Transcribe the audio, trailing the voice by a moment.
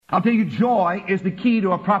I'll tell you, joy is the key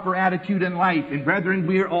to a proper attitude in life. And brethren,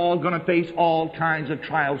 we're all going to face all kinds of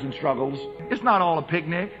trials and struggles. It's not all a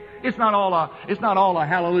picnic. It's not all a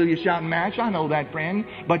hallelujah shouting match. I know that, friend.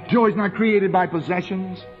 But joy's not created by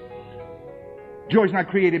possessions. Joy's not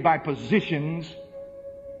created by positions.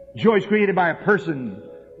 Joy's created by a person,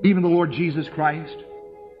 even the Lord Jesus Christ.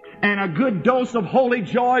 And a good dose of holy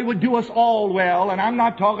joy would do us all well. And I'm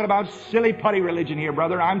not talking about silly putty religion here,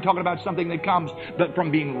 brother. I'm talking about something that comes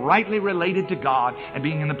from being rightly related to God and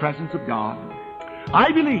being in the presence of God.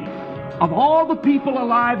 I believe of all the people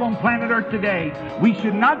alive on planet Earth today, we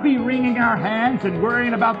should not be wringing our hands and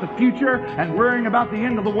worrying about the future and worrying about the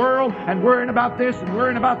end of the world and worrying about this and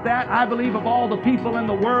worrying about that. I believe of all the people in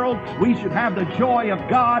the world, we should have the joy of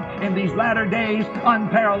God in these latter days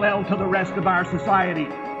unparalleled to the rest of our society.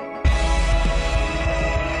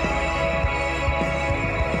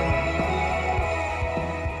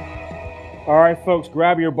 All right, folks,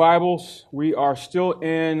 grab your Bibles. We are still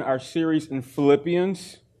in our series in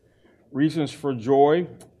Philippians, Reasons for Joy.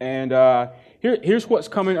 And here's what's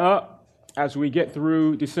coming up as we get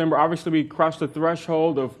through December. Obviously, we crossed the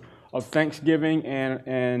threshold of Thanksgiving,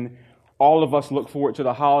 and all of us look forward to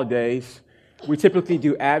the holidays. We typically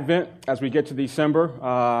do Advent as we get to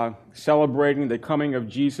December, celebrating the coming of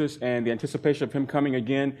Jesus and the anticipation of Him coming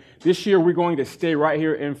again. This year, we're going to stay right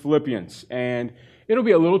here in Philippians, and it'll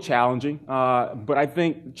be a little challenging, but I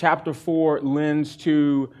think chapter 4 lends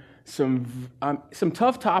to some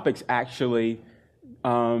tough topics, actually,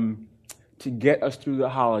 to get us through the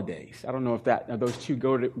holidays. I don't know if those two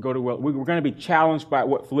go to well. We're going to be challenged by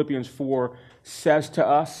what Philippians 4 says to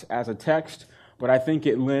us as a text, but I think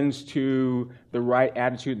it lends to the right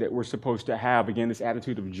attitude that we're supposed to have. Again, this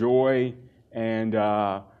attitude of joy and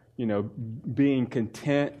being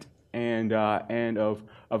content and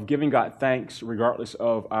of giving God thanks regardless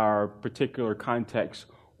of our particular context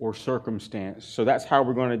or circumstance. So that's how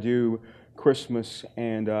we're going to do Christmas,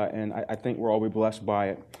 and I think we'll all be blessed by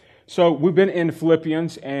it. So we've been in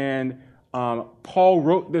Philippians, and Paul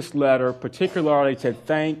wrote this letter particularly to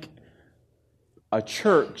thank a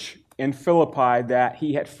church in Philippi that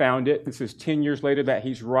he had founded. This is 10 years later that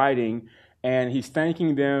he's writing, and he's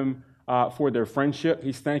thanking them for their friendship.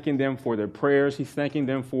 He's thanking them for their prayers. He's thanking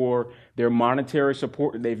them for their monetary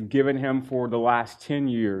support that they've given him for the last 10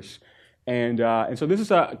 years. And so this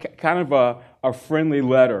is a kind of a friendly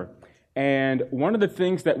letter. And one of the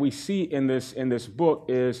things that we see in this book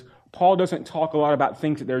is Paul doesn't talk a lot about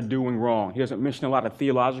things that they're doing wrong. He doesn't mention a lot of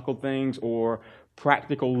theological things or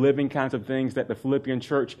practical living kinds of things that the Philippian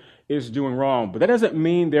church is doing wrong. But that doesn't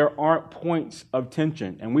mean there aren't points of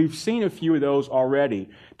tension. And we've seen a few of those already.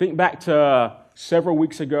 Think back to several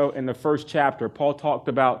weeks ago in the first chapter, Paul talked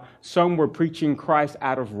about some were preaching Christ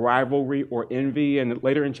out of rivalry or envy. And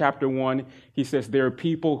later in chapter 1, he says there are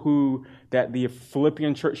people that the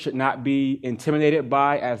Philippian church should not be intimidated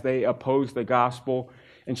by as they oppose the gospel.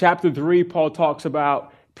 In chapter 3, Paul talks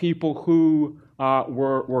about people who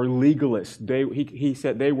were legalists. He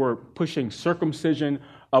said they were pushing circumcision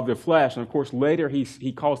of the flesh. And of course, later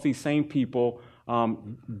he calls these same people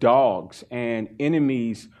dogs and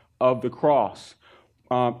enemies of the cross.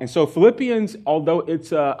 And so Philippians, although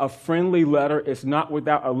it's a friendly letter, it's not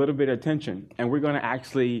without a little bit of tension. And we're going to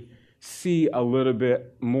actually see a little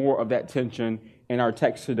bit more of that tension in our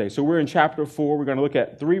text today. So we're in chapter 4. We're going to look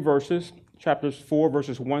at 3 verses, chapters 4,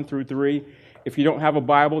 verses 1 through 3. If you don't have a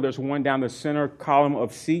Bible, there's one down the center column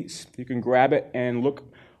of seats. You can grab it and look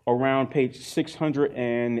around page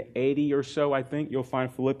 680 or so, I think. You'll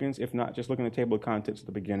find Philippians. If not, just look in the table of contents at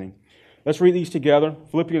the beginning. Let's read these together.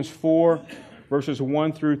 Philippians 4, verses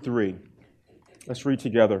 1 through 3. Let's read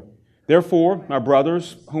together. Therefore, my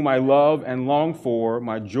brothers, whom I love and long for,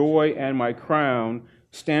 my joy and my crown,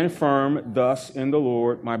 stand firm thus in the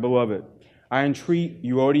Lord, my beloved. I entreat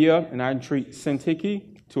Euodia and I entreat Syntyche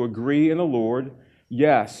to agree in the Lord.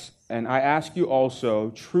 Yes, and I ask you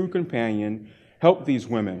also, true companion, help these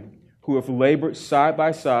women who have labored side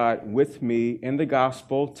by side with me in the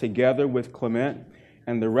gospel, together with Clement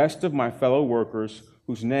and the rest of my fellow workers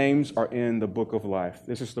whose names are in the book of life.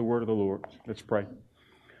 This is the word of the Lord. Let's pray.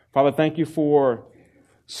 Father, thank you for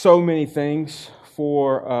so many things,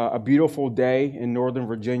 for a beautiful day in Northern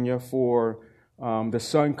Virginia, for the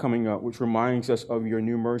sun coming up, which reminds us of your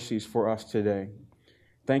new mercies for us today.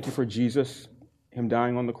 Thank you for Jesus, Him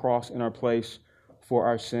dying on the cross in our place for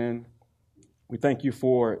our sin. We thank you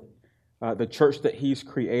for the church that He's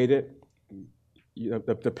created,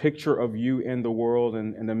 the picture of you in the world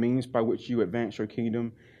and the means by which you advance your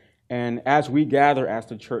kingdom. And as we gather as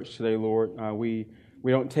the church today, Lord, we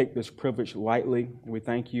We don't take this privilege lightly. We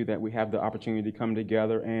thank you that we have the opportunity to come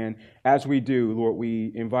together. And as we do, Lord,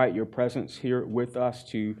 we invite your presence here with us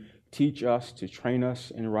to teach us, to train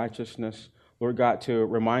us in righteousness. Lord God, to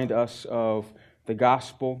remind us of the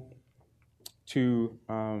gospel, to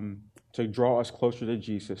draw us closer to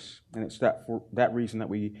Jesus. And it's for that reason that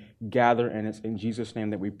we gather, and it's in Jesus' name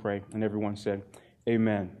that we pray. And everyone said,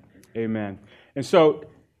 amen. Amen. And so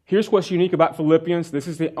here's what's unique about Philippians. This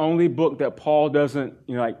is the only book that Paul doesn't,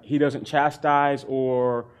 he doesn't chastise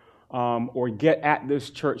or get at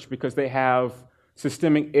this church because they have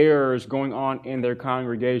systemic errors going on in their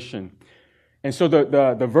congregation. And so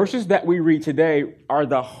the verses that we read today are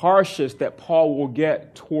the harshest that Paul will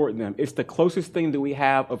get toward them. It's the closest thing that we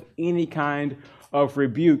have of any kind of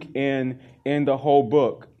rebuke in the whole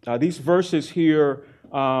book. These verses here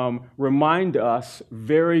remind us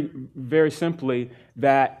very, very simply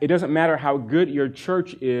that it doesn't matter how good your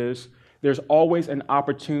church is, there's always an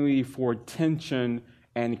opportunity for tension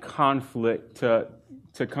and conflict to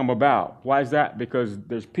come about. Why is that? Because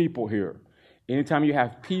there's people here. Anytime you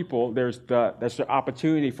have people, that's the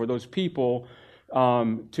opportunity for those people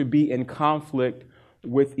to be in conflict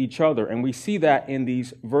with each other. And we see that in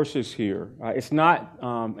these verses here. It's not,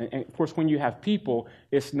 and of course, when you have people,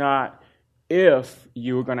 it's not if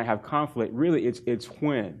you're going to have conflict. Really, it's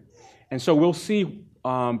when. And so we'll see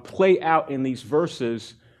play out in these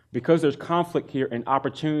verses, because there's conflict here, an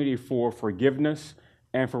opportunity for forgiveness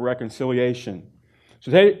and for reconciliation. So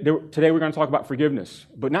today we're going to talk about forgiveness,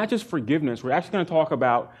 but not just forgiveness. We're actually going to talk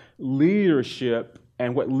about leadership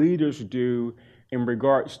and what leaders do in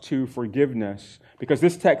regards to forgiveness, because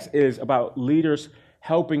this text is about leaders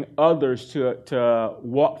helping others to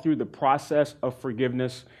walk through the process of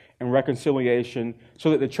forgiveness and reconciliation so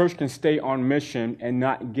that the church can stay on mission and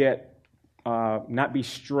not be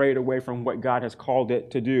strayed away from what God has called it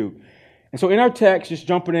to do. And so in our text, just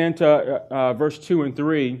jumping into verse 2 and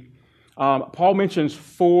 3, Paul mentions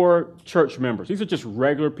 4 church members. These are just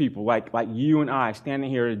regular people like you and I standing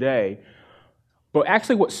here today. But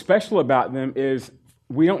actually what's special about them is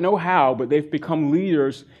we don't know how, but they've become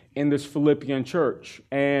leaders in this Philippian church.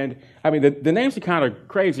 And I mean, the names are kind of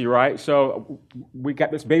crazy, right? So we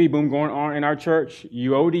got this baby boom going on in our church.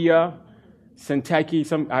 Euodia,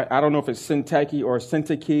 Syntyche, I don't know if it's Syntyche or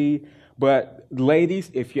Syntyche, but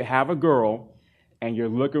ladies, if you have a girl and you're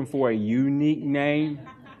looking for a unique name,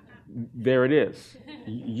 there it is.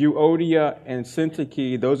 Euodia and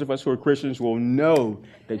Syntyche, those of us who are Christians will know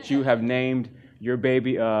that you have named your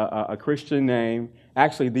baby a Christian name.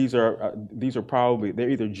 Actually, these are probably, they're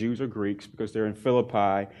either Jews or Greeks because they're in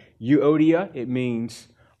Philippi. Euodia, it means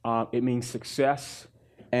success,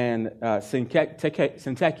 and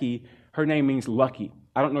Syntyche, her name means lucky.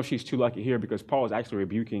 I don't know if she's too lucky here because Paul is actually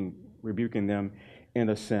rebuking them in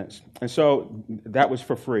a sense. And so that was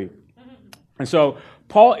for free. And so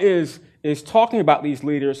Paul is talking about these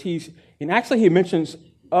leaders. He mentions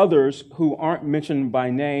others who aren't mentioned by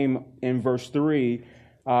name in verse 3,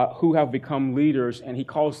 who have become leaders, and he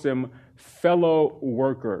calls them fellow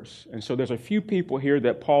workers. And so there's a few people here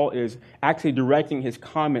that Paul is actually directing his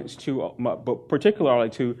comments to, but particularly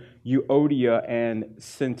to Euodia and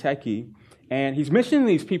Syntyche. And he's mentioning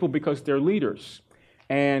these people because they're leaders.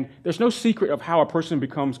 And there's no secret of how a person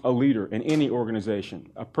becomes a leader in any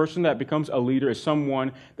organization. A person that becomes a leader is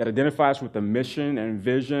someone that identifies with the mission and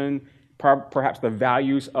vision, perhaps the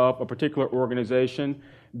values of a particular organization.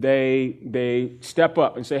 They step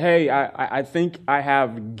up and say, hey, I think I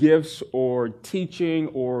have gifts or teaching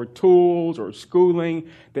or tools or schooling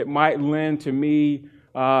that might lend to me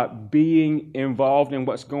being involved in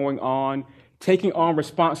what's going on, taking on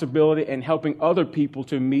responsibility and helping other people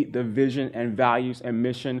to meet the vision and values and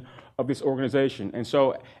mission of this organization. And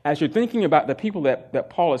so as you're thinking about the people that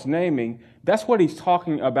Paul is naming, that's what he's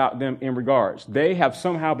talking about them in regards. They have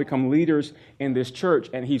somehow become leaders in this church,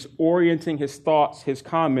 and he's orienting his thoughts, his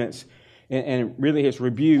comments, and really his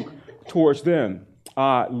rebuke towards them.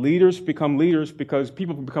 Leaders become leaders because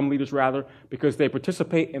they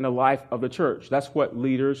participate in the life of the church. That's what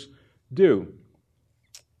leaders do.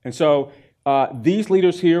 And so these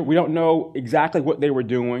leaders here, we don't know exactly what they were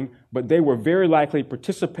doing, but they were very likely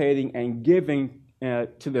participating and giving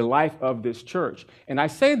to the life of this church. And I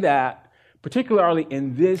say that particularly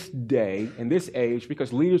in this day, in this age,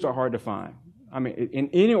 because leaders are hard to find. I mean, in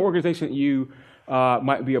any organization that you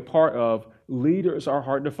might be a part of, leaders are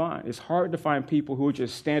hard to find. It's hard to find people who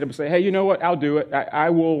just stand up and say, hey, you know what, I'll do it. I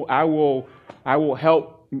will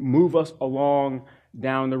help move us along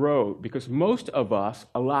down the road, because most of us,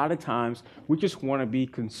 a lot of times, we just want to be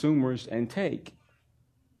consumers and take.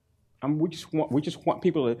 We just want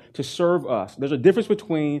people to serve us. There's a difference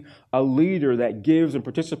between a leader that gives and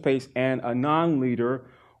participates and a non-leader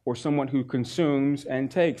or someone who consumes and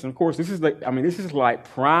takes. And of course, this is like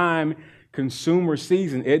prime consumer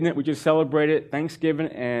season, isn't it? We just celebrated Thanksgiving,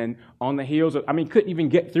 and on the heels of, couldn't even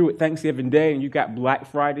get through it Thanksgiving Day, and you got Black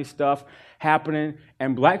Friday stuff happening.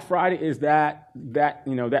 And Black Friday is that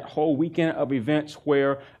whole weekend of events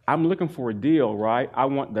where I'm looking for a deal, right? I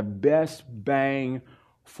want the best bang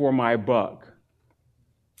for my buck.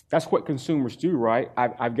 That's what consumers do, right?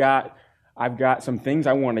 I've got some things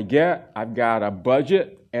I want to get. I've got a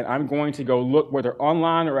budget, and I'm going to go look, whether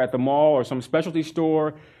online or at the mall or some specialty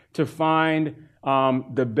store, to find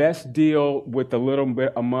the best deal with the little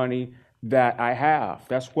bit of money that I have.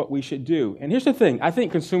 That's what we should do. And here's the thing. I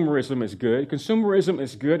think consumerism is good. Consumerism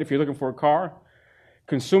is good if you're looking for a car.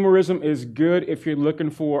 Consumerism is good if you're looking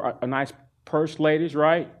for a nice purse, ladies,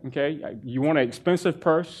 right? Okay. You want an expensive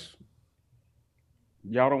purse?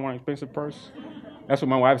 Y'all don't want an expensive purse? That's what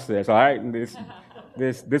my wife says. All right.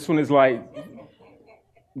 This one is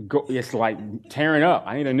it's like tearing up.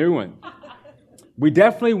 I need a new one. We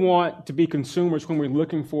definitely want to be consumers when we're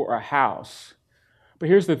looking for a house. But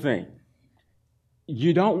here's the thing.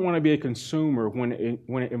 You don't want to be a consumer when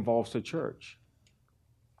it involves the church.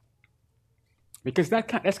 Because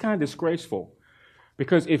that's kind of disgraceful.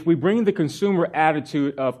 Because if we bring the consumer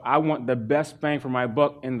attitude of, I want the best bang for my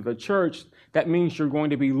buck into the church, that means you're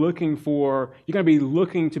going to be looking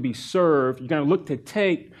to be served. You're going to look to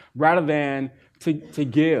take rather than to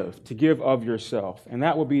give of yourself. And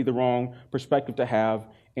that would be the wrong perspective to have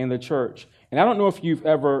in the church. And I don't know if you've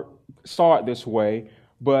ever saw it this way,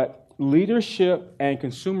 but leadership and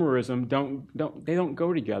consumerism don't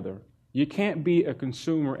go together. You can't be a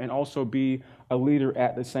consumer and also be a leader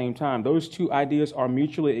at the same time. Those two ideas are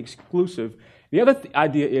mutually exclusive. The other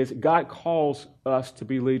idea is God calls us to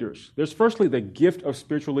be leaders. There's firstly the gift of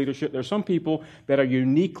spiritual leadership. There's some people that are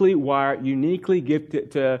uniquely wired, uniquely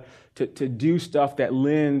gifted to do stuff that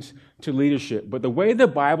lends to leadership. But the way the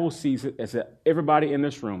Bible sees it is that everybody in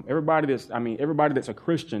this room, everybody that's a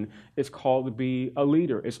Christian is called to be a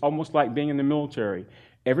leader. It's almost like being in the military.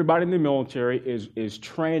 Everybody in the military is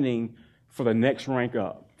training for the next rank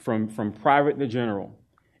up, from private to general.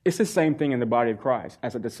 It's the same thing in the body of Christ.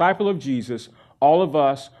 As a disciple of Jesus, all of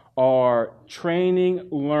us are training,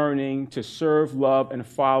 learning to serve, love, and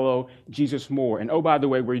follow Jesus more. And oh, by the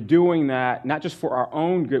way, we're doing that not just for our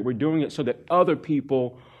own good, we're doing it so that other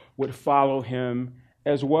people would follow him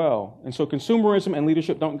as well. And so consumerism and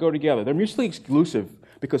leadership don't go together. They're mutually exclusive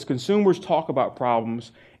because consumers talk about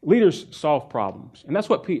problems, leaders solve problems. And that's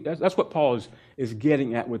what Paul is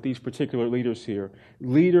getting at with these particular leaders here.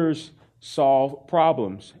 Leaders solve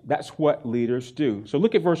problems. That's what leaders do. So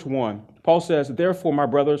look at verse 1. Paul says, "Therefore, my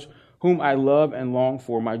brothers, whom I love and long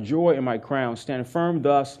for, my joy and my crown, stand firm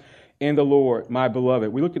thus in the Lord, my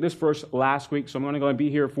beloved." We looked at this verse last week, so I'm only going to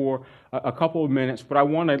be here for a couple of minutes, but I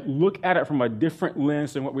want to look at it from a different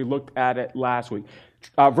lens than what we looked at it last week.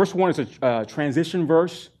 Verse 1 is a transition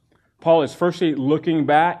verse. Paul is firstly looking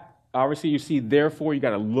back. Obviously, you see therefore. You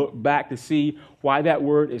got to look back to see why that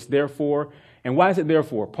word is therefore. And why is it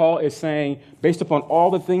therefore? Paul is saying, based upon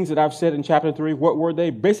all the things that I've said in chapter 3, what were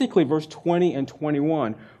they? Basically, verse 20 and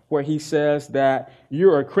 21, where he says that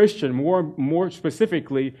you're a Christian. More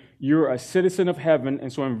specifically, you're a citizen of heaven.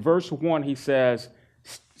 And so in verse 1, he says,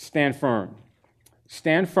 stand firm.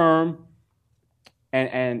 Stand firm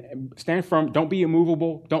and stand firm. Don't be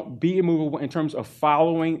immovable. Don't be immovable in terms of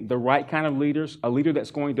following the right kind of leaders, a leader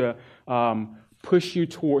that's going to push you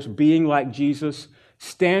towards being like Jesus.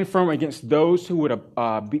 Stand firm against those who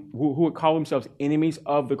would call themselves enemies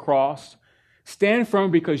of the cross. Stand firm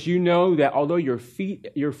because you know that although your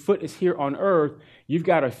foot is here on earth, you've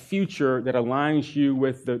got a future that aligns you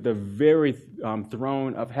with the very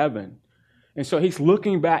throne of heaven. And so he's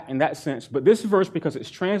looking back in that sense. But this verse, because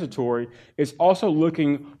it's transitory, is also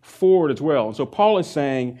looking forward as well. And so Paul is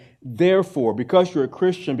saying, therefore, because you're a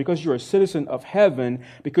Christian, because you're a citizen of heaven,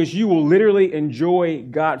 because you will literally enjoy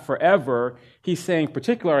God forever, he's saying,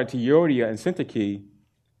 particularly to Euodia and Syntyche,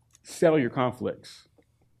 settle your conflicts.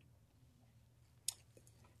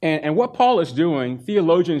 And what Paul is doing,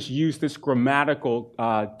 theologians use this grammatical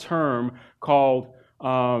term called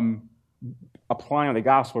applying the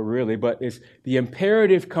gospel, really, but it's the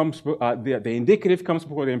imperative comes, the indicative comes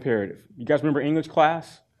before the imperative. You guys remember English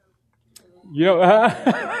class? You know,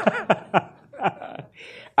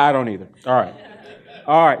 I don't either.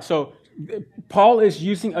 All right. So Paul is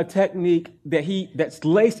using a technique that's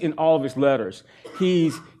laced in all of his letters.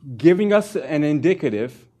 He's giving us an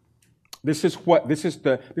indicative. This is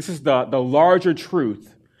the larger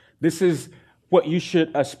truth. This is what you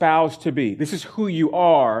should espouse to be. This is who you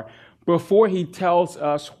are before he tells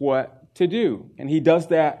us what to do. And he does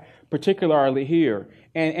that particularly here.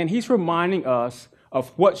 And he's reminding us of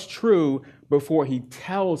what's true before he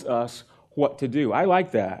tells us what to do. I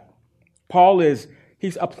like that.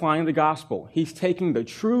 He's applying the gospel. He's taking the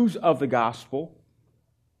truths of the gospel,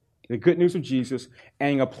 the good news of Jesus,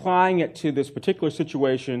 and applying it to this particular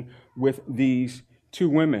situation with these two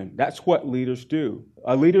women. That's what leaders do.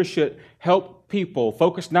 A leader should help people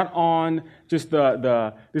focus not on just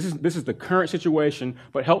this is the current situation,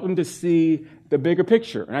 but help them to see the bigger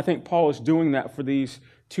picture. And I think Paul is doing that for these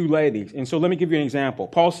two ladies. And so let me give you an example.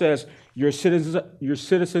 Paul says, you're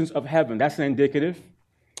citizens of heaven. That's an indicative.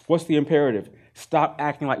 What's the imperative? Stop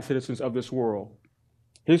acting like citizens of this world.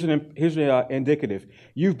 Here's an indicative.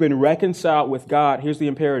 You've been reconciled with God. Here's the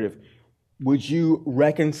imperative. Would you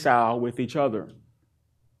reconcile with each other?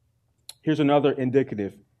 Here's another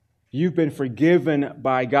indicative. You've been forgiven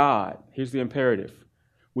by God. Here's the imperative.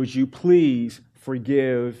 Would you please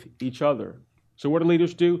forgive each other? So what do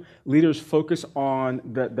leaders do? Leaders focus on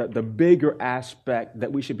the bigger aspect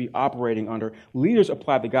that we should be operating under. Leaders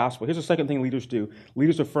apply the gospel. Here's the second thing leaders do.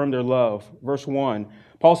 Leaders affirm their love. Verse 1,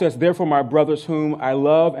 Paul says, therefore, my brothers whom I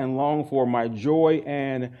love and long for, my joy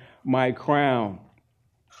and my crown.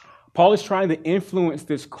 Paul is trying to influence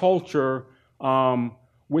this culture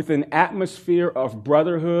with an atmosphere of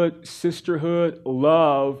brotherhood, sisterhood,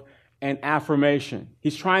 love, and affirmation.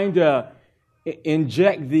 He's trying to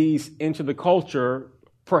inject these into the culture.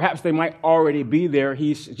 Perhaps they might already be there.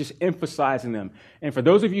 He's just emphasizing them. And for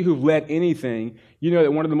those of you who've led anything, you know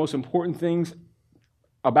that one of the most important things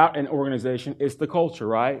about an organization is the culture,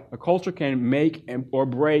 right? A culture can make or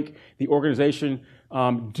break the organization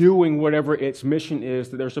doing whatever its mission is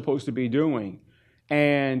that they're supposed to be doing.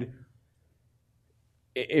 And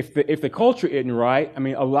if the culture isn't right, I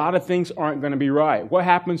mean, a lot of things aren't going to be right. What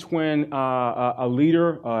happens when a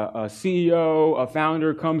leader, a CEO, a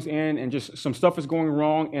founder comes in and just some stuff is going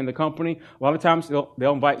wrong in the company? A lot of times they'll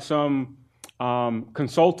invite some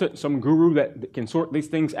consultant, some guru that can sort these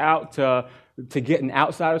things out to get an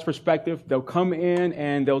outsider's perspective. They'll come in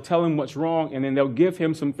and they'll tell him what's wrong, and then they'll give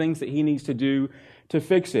him some things that he needs to do to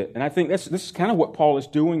fix it. And I think this is kind of what Paul is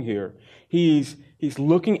doing here. He's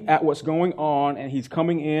looking at what's going on, and he's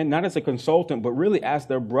coming in not as a consultant, but really as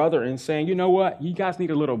their brother and saying, you know what? You guys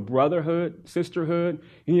need a little brotherhood, sisterhood.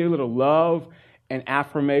 You need a little love and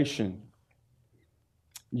affirmation.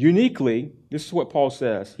 Uniquely, this is what Paul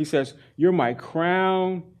says. He says, you're my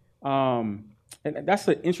crown. And that's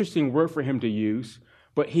an interesting word for him to use.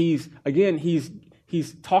 But he's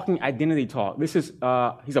talking identity talk. This is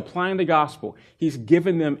he's applying the gospel. He's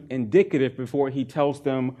giving them indicative before he tells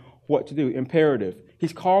them what to do, imperative.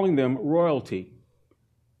 He's calling them royalty.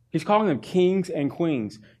 He's calling them kings and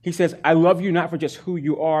queens. He says, I love you not for just who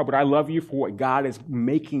you are, but I love you for what God is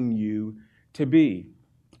making you to be.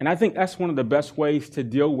 And I think that's one of the best ways to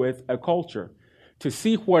deal with a culture, to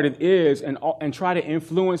see what it is and try to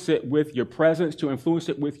influence it with your presence, to influence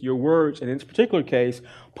it with your words. And in this particular case,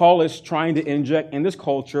 Paul is trying to inject in this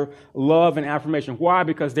culture love and affirmation. Why?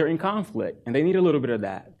 Because they're in conflict, and they need a little bit of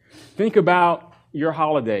that. Think about your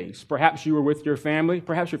holidays. Perhaps you were with your family.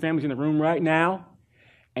 Perhaps your family's in the room right now,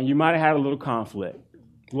 and you might have had a little conflict,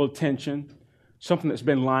 a little tension, something that's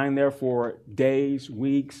been lying there for days,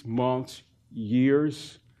 weeks, months,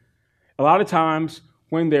 years. A lot of times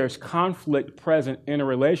when there's conflict present in a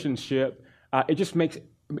relationship,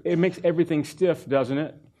 it makes everything stiff, doesn't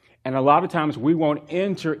it? And a lot of times we won't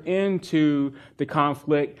enter into the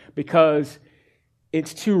conflict because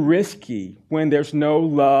it's too risky when there's no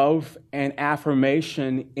love and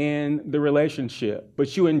affirmation in the relationship.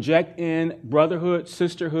 But you inject in brotherhood,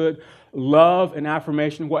 sisterhood, love, and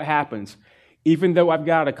affirmation, what happens? Even though I've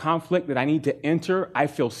got a conflict that I need to enter, I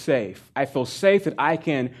feel safe. I feel safe that I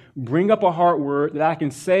can bring up a hard word, that I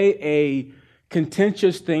can say a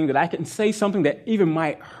contentious thing, that I can say something that even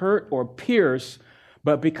might hurt or pierce,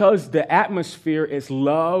 but because the atmosphere is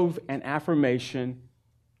love and affirmation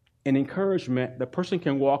and encouragement, the person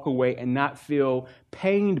can walk away and not feel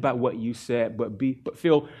pained by what you said, but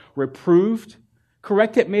feel reproved,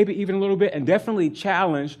 corrected maybe even a little bit, and definitely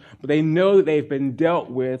challenged, but they know that they've been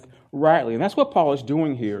dealt with rightly. And that's what Paul is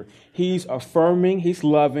doing here. He's affirming, he's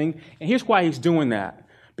loving, and here's why he's doing that.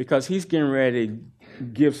 Because he's getting ready to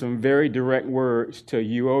give some very direct words to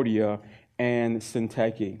Euodia and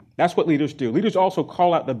Syntyche. That's what leaders do. Leaders also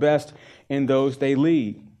call out the best in those they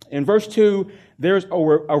lead. In verse 2, there's a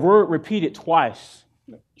word repeated twice.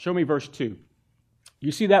 Show me verse 2.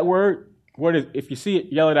 You see that word? What is? If you see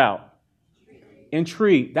it, yell it out.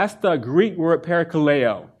 Entreat. That's the Greek word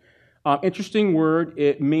parakaleo. Interesting word.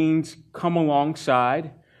 It means come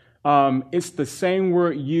alongside. It's the same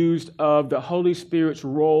word used of the Holy Spirit's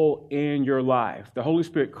role in your life. The Holy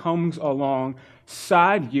Spirit comes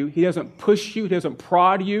alongside you. He doesn't push you. He doesn't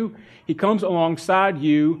prod you. He comes alongside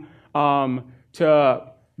you to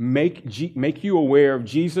make you aware of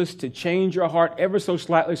Jesus, to change your heart ever so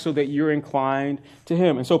slightly so that you're inclined to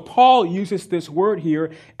Him. And so Paul uses this word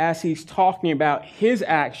here as he's talking about his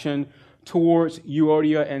action towards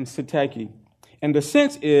Euodia and Syntyche. And the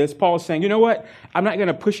sense is, Paul is saying, you know what? I'm not going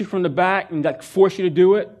to push you from the back and force you to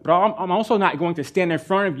do it, but I'm also not going to stand in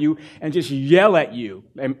front of you and just yell at you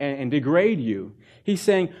and degrade you. He's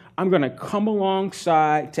saying, I'm going to come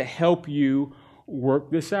alongside to help you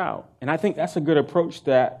work this out. And I think that's a good approach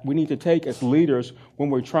that we need to take as leaders when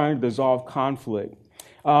we're trying to dissolve conflict.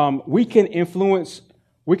 We can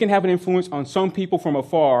have an influence on some people from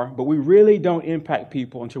afar, but we really don't impact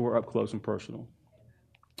people until we're up close and personal.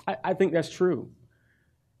 I think that's true.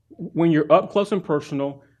 When you're up close and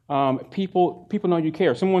personal, people know you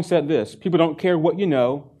care. Someone said this: people don't care what you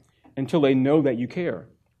know until they know that you care.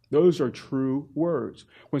 Those are true words.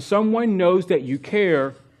 When someone knows that you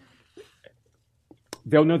care,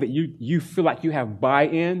 they'll know that you feel like you have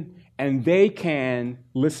buy-in, and they can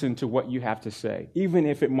listen to what you have to say, even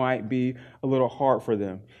if it might be a little hard for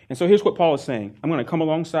them. And so here's what Paul is saying. I'm going to come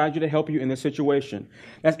alongside you to help you in this situation.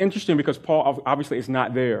 That's interesting because Paul obviously is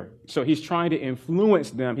not there. So he's trying to influence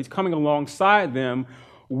them. He's coming alongside them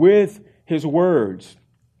with his words.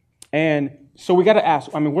 And so we got to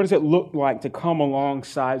ask, what does it look like to come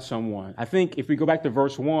alongside someone? I think if we go back to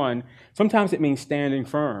verse 1, sometimes it means standing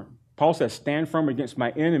firm. Paul says, stand firm against my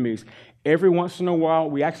enemies. Every once in a while,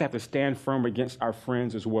 we actually have to stand firm against our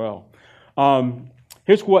friends as well.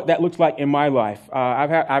 Here's what that looks like in my life.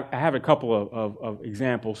 I have a couple of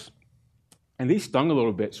examples, and these stung a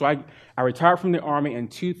little bit. So I retired from the Army in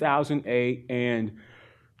 2008, and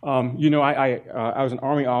I was an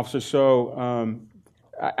Army officer, so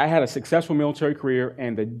I had a successful military career,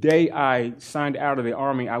 and the day I signed out of the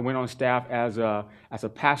Army, I went on staff as a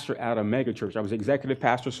pastor at a megachurch. I was executive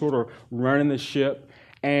pastor, sort of running the ship,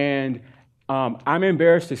 and I'm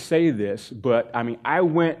embarrassed to say this, but I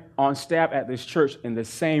went on staff at this church in the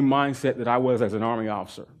same mindset that I was as an Army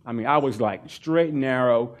officer. I was like straight and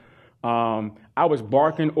narrow. I was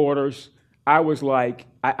barking orders. I was like,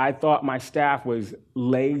 I thought my staff was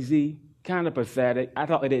lazy, kind of pathetic. I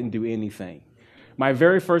thought they didn't do anything. My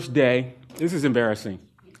very first day, this is embarrassing.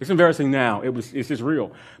 It's embarrassing now. It's just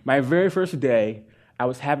real. My very first day, I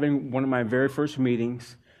was having one of my very first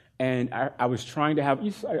meetings, and I was trying to have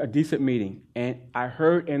a decent meeting, and I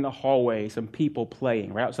heard in the hallway some people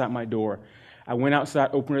playing right outside my door. I went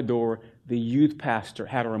outside, opened the door. The youth pastor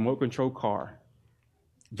had a remote-control car.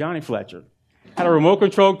 Johnny Fletcher had a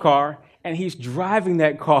remote-control car, and he's driving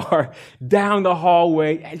that car down the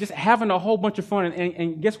hallway, and just having a whole bunch of fun.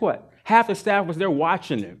 And guess what? Half the staff was there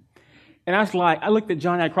watching him. And I looked at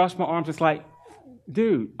Johnny, I crossed my arms, it's like,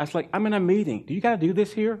 dude, I'm in a meeting. Do you got to do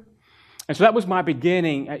this here? And so that was my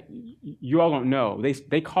beginning. You all don't know.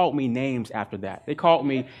 They called me names after that.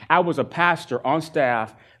 I was a pastor on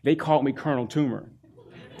staff. They called me Colonel Toomer.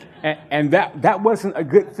 And that wasn't a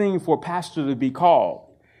good thing for a pastor to be called.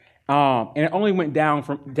 And it only went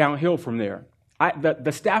downhill from there.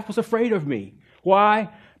 The staff was afraid of me. Why?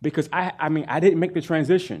 Because I didn't make the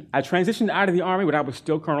transition. I transitioned out of the Army, but I was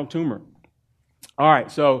still Colonel Toomer. All right,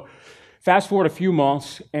 so fast forward a few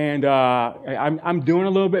months, and I'm doing a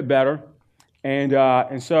little bit better.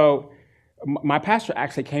 And so my pastor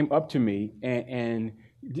actually came up to me and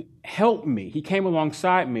helped me. He came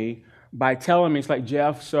alongside me by telling me, it's like,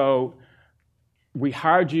 Jeff, so we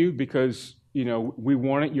hired you because, we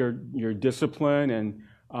wanted your discipline and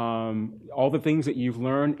all the things that you've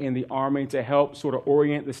learned in the Army to help sort of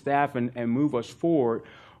orient the staff and move us forward.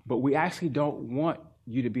 But we actually don't want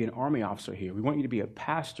you to be an Army officer here. We want you to be a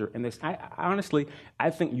pastor. And honestly, I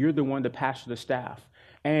think you're the one to pastor the staff.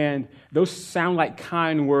 And those sound like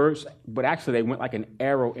kind words, but actually they went like an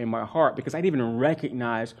arrow in my heart because I didn't even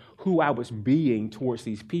recognize who I was being towards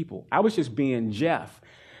these people. I was just being Jeff.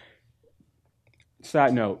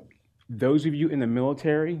 Side note, those of you in the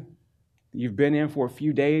military, you've been in for a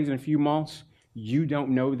few days and a few months, you don't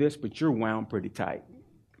know this, but you're wound pretty tight.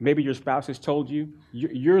 Maybe your spouse has told you,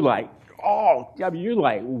 you're like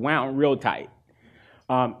wound real tight.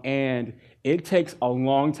 And it takes a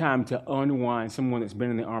long time to unwind someone that's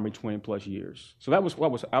been in the Army 20 plus years. So that's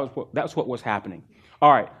what was happening.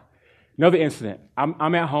 All right, another incident.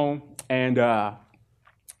 I'm at home, and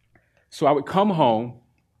so I would come home,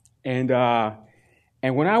 and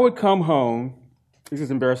when I would come home, this is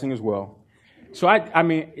embarrassing as well. So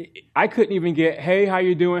I couldn't even get, hey, how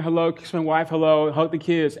you doing? Hello, kiss my wife, hello, hug the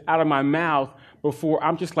kids out of my mouth before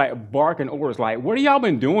I'm just like barking orders. Like, what have y'all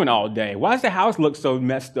been doing all day? Why does the house look so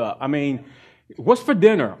messed up? I mean, what's for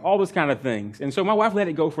dinner? All those kind of things. And so my wife let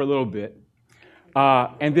it go for a little bit.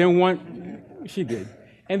 And then she did.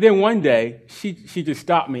 And then one day, she just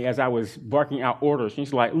stopped me as I was barking out orders.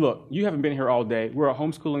 She's like, look, you haven't been here all day. We're a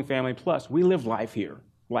homeschooling family. Plus, we live life here.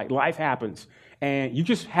 Like, life happens. And you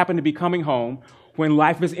just happen to be coming home when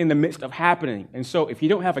life is in the midst of happening. And so if you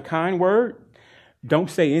don't have a kind word, don't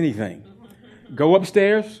say anything. Go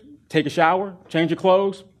upstairs, take a shower, change your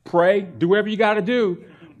clothes, pray, do whatever you got to do.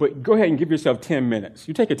 But go ahead and give yourself 10 minutes.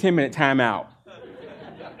 You take a 10-minute time out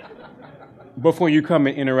before you come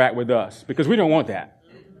and interact with us, because we don't want that.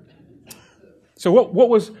 So what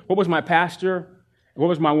was my pastor, what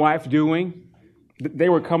was my wife doing? They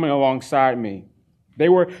were coming alongside me. They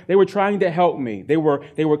were trying to help me. They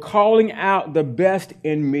were calling out the best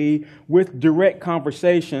in me with direct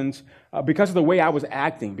conversations because of the way I was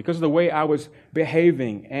acting, because of the way I was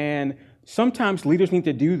behaving. And sometimes leaders need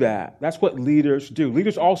to do that. That's what leaders do.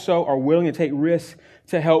 Leaders also are willing to take risks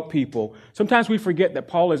to help people. Sometimes we forget that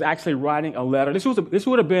Paul is actually writing a letter. This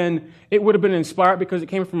would have been inspired because it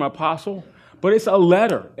came from an apostle. But it's a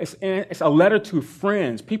letter. It's a letter to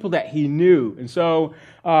friends, people that he knew. And so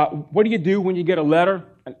what do you do when you get a letter?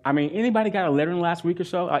 I mean, anybody got a letter in the last week or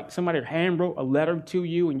so? Like somebody hand wrote a letter to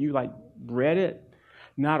you and you like read it?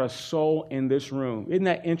 Not a soul in this room. Isn't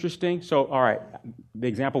that interesting? So, all right, the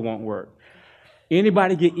example won't work.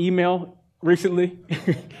 Anybody get email recently?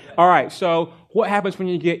 All right, so what happens when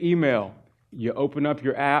you get email? You open up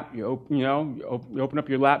your app, you open up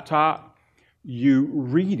your laptop, you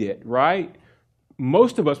read it, right?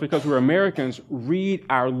 Most of us, because we're Americans, read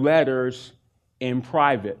our letters in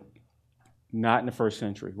private, not in the first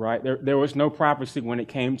century, right? There was no privacy when it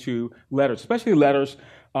came to letters, especially letters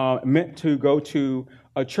meant to go to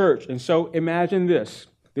a church. And so imagine this.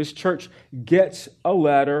 This church gets a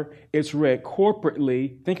letter. It's read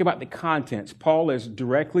corporately. Think about the contents. Paul is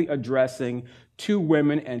directly addressing two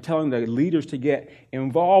women and telling the leaders to get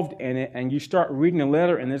involved in it. And you start reading the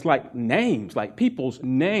letter, and there's like names, like people's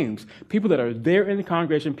names, people that are there in the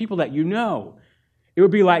congregation, people that you know. It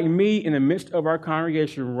would be like me in the midst of our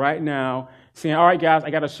congregation right now saying, all right, guys, I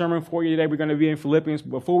got a sermon for you today. We're going to be in Philippians. But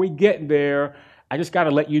before we get there, I just got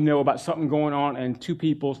to let you know about something going on in two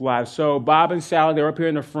people's lives. So Bob and Sally, they're up here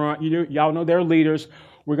in the front. Y'all know they're leaders.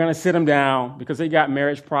 We're going to sit them down because they got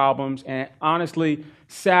marriage problems. And honestly,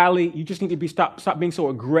 Sally, you just need to stop being so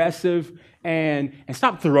aggressive and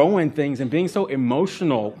stop throwing things and being so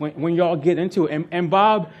emotional when y'all get into it. And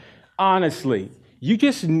Bob, honestly, you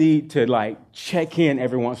just need to like check in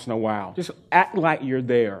every once in a while. Just act like you're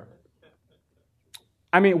there.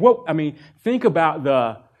 Think about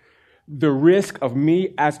the risk of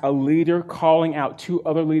me as a leader calling out two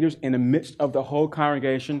other leaders in the midst of the whole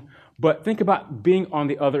congregation. But think about being on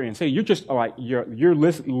the other end. Say you're just like you're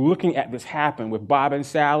looking at this happen with Bob and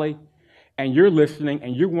Sally, and you're listening,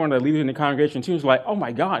 and you're one of the leaders in the congregation too. It's like, oh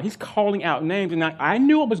my God, he's calling out names, and I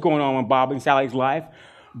knew what was going on in Bob and Sally's life,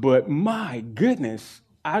 but my goodness,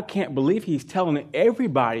 I can't believe he's telling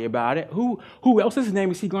everybody about it. Who else's name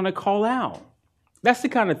is he going to call out? That's the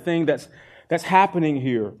kind of thing that's happening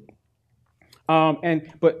here.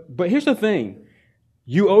 But here's the thing.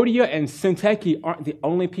 Euodia and Syntyche aren't the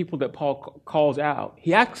only people that Paul calls out.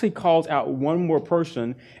 He actually calls out one more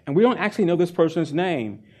person, and we don't actually know this person's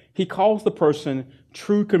name. He calls the person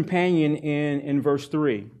true companion in verse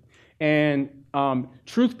 3. And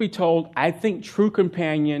truth be told, I think true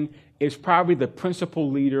companion is probably the principal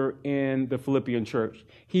leader in the Philippian church.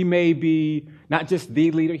 He may be not just the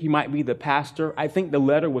leader, he might be the pastor. I think the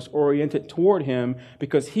letter was oriented toward him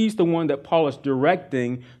because he's the one that Paul is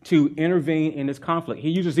directing to intervene in this conflict. He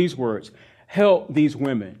uses these words, help these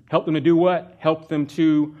women. Help them to do what? Help them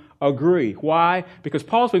to agree. Why? Because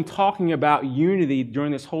Paul's been talking about unity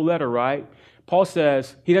during this whole letter, right? Paul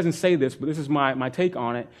says, he doesn't say this, but this is my take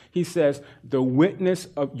on it. He says, the witness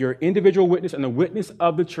of your individual witness and the witness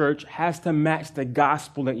of the church has to match the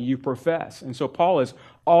gospel that you profess. And so Paul is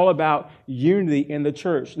all about unity in the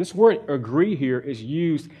church. This word agree here is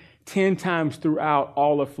used 10 times throughout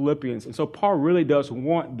all of Philippians. And so Paul really does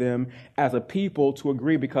want them as a people to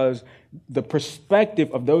agree because the perspective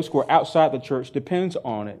of those who are outside the church depends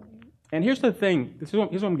on it. And here's the thing. Here's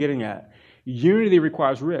what I'm getting at. Unity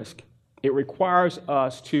requires risk. It requires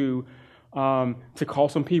us to call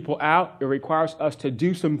some people out. It requires us to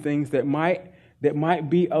do some things that might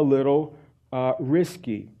be a little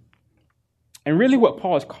risky. And really what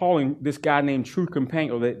Paul is calling this guy named True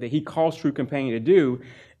Companion, or that he calls True Companion to do,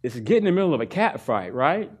 is get in the middle of a cat fight,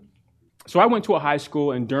 right? So I went to a high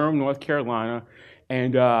school in Durham, North Carolina,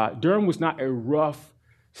 and Durham was not a rough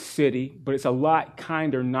city, but it's a lot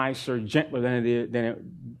kinder, nicer, gentler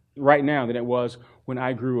right now than it was when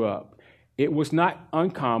I grew up. It was not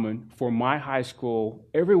uncommon for my high school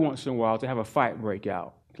every once in a while to have a fight break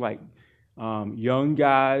out, like young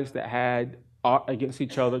guys that had aught against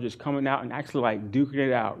each other just coming out and actually like duking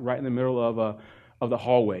it out right in the middle of the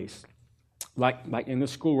hallways, like in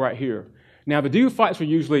this school right here. Now, the dude fights were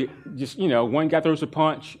usually just, one guy throws a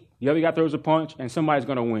punch, the other guy throws a punch, and somebody's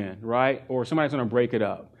going to win, right? Or somebody's going to break it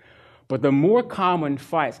up. But the more common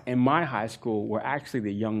fights in my high school were actually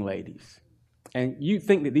the young ladies. And you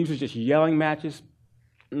think that these were just yelling matches?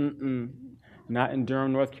 Not in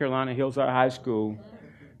Durham, North Carolina, Hillside High School.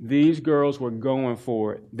 These girls were going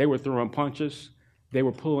for it. They were throwing punches. They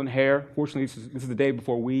were pulling hair. Fortunately, this is the day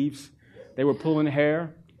before weaves. They were pulling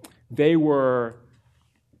hair. They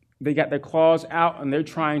got their claws out, and they're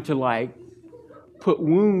trying to, put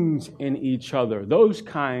wounds in each other. Those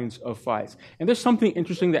kinds of fights. And there's something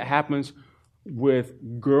interesting that happens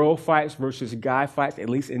with girl fights versus guy fights, at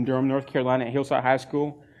least in Durham, North Carolina, at Hillside High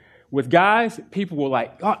School. With guys, people will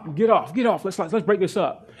get off, let's break this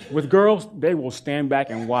up. With girls, they will stand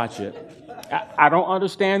back and watch it. I don't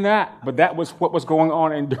understand that, but that was what was going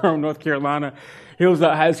on in Durham, North Carolina,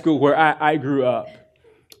 Hillside High School, where I grew up.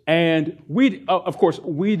 And we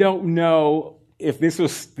don't know if this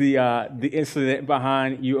was the incident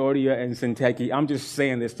behind Euodia and Syntyche. I'm just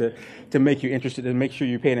saying this to make you interested and make sure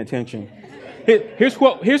you're paying attention. Here's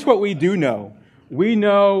what we do know. We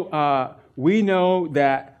know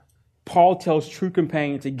that Paul tells true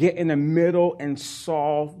companions to get in the middle and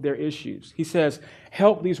solve their issues. He says,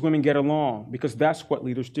 help these women get along, because that's what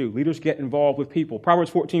leaders do. Leaders get involved with people. Proverbs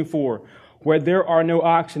 14:4, where there are no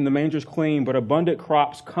oxen, the manger's clean, but abundant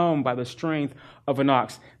crops come by the strength of an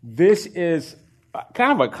ox. This is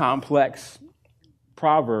kind of a complex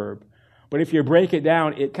proverb, but if you break it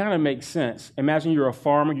down, it kind of makes sense. Imagine you're a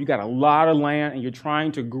farmer, you got a lot of land, and you're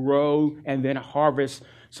trying to grow and then harvest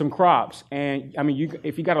some crops. And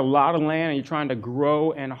if you got a lot of land and you're trying to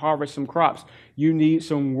grow and harvest some crops, you need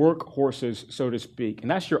some workhorses, so to speak, and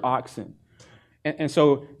that's your oxen. And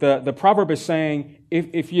so the proverb is saying,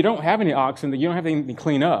 if you don't have any oxen, then you don't have anything to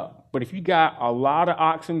clean up. But if you got a lot of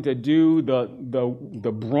oxen to do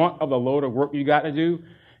the brunt of the load of work you got to do,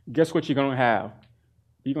 guess what you're going to have?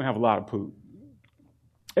 You're going to have a lot of poop.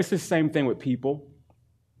 It's the same thing with people,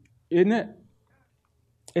 isn't it?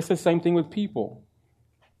 It's the same thing with people.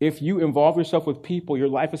 If you involve yourself with people, your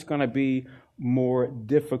life is going to be more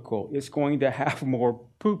difficult. It's going to have more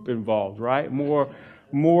poop involved, right? More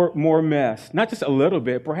mess. Not just a little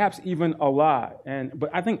bit, perhaps even a lot. But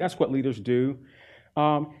I think that's what leaders do.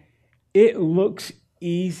 It looks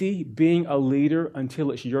easy being a leader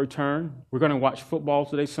until it's your turn. We're going to watch football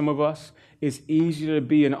today, some of us. It's easy to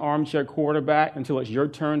be an armchair quarterback until it's your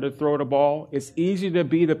turn to throw the ball. It's easy to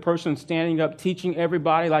be the person standing up teaching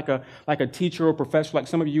everybody like a teacher or professor, like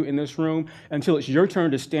some of you in this room, until it's your turn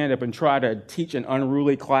to stand up and try to teach an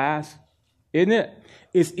unruly class. Isn't it?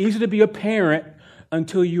 It's easy to be a parent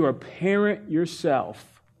until you're a parent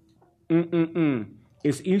yourself.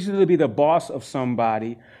 It's easy to be the boss of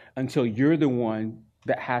somebody until you're the one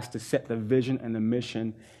that has to set the vision and the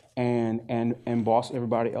mission and boss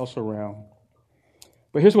everybody else around.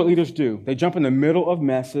 But here's what leaders do. They jump in the middle of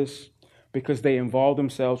messes because they involve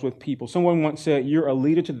themselves with people. Someone once said, you're a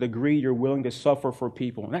leader to the degree you're willing to suffer for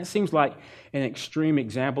people. And that seems like an extreme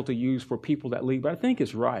example to use for people that lead, but I think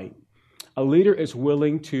it's right. A leader is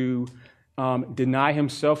willing to deny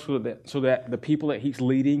himself so that the people that he's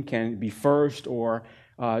leading can be first or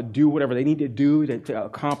do whatever they need to do to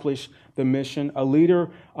accomplish the mission. A leader,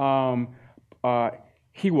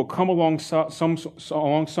 he will come along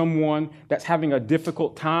someone that's having a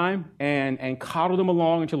difficult time and coddle them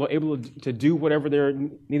along until they're able to do whatever they're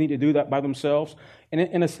needing to do that by themselves. And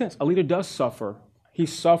in a sense, a leader does suffer. He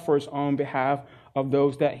suffers on behalf of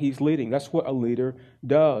those that he's leading. That's what a leader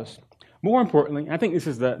does. More importantly, I think this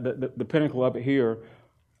is the pinnacle of it here,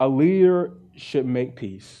 a leader should make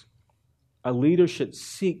peace. A leader should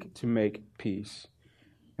seek to make peace.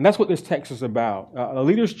 And that's what this text is about. A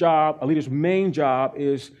leader's main job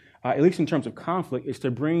is, at least in terms of conflict, is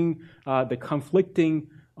to bring the conflicting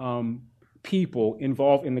people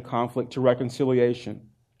involved in the conflict to reconciliation.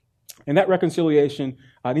 And that reconciliation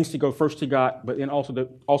needs to go first to God, but then also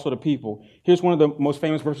to people. Here's one of the most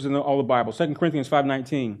famous verses in all the Bible, 2 Corinthians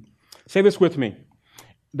 5:19. Say this with me.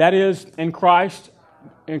 That is, in Christ,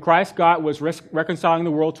 God was reconciling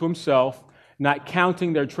the world to himself, not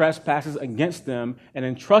counting their trespasses against them, and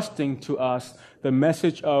entrusting to us the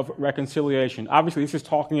message of reconciliation. Obviously, this is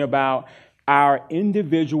talking about our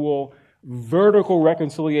individual vertical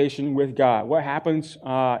reconciliation with God. What happens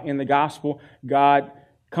in the gospel? God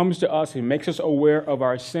comes to us and makes us aware of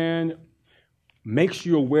our sin, makes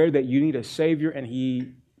you aware that you need a Savior, and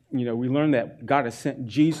we learn that God has sent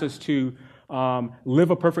Jesus to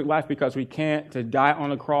live a perfect life because we can't, to die on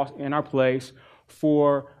the cross in our place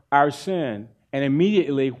for our sin. And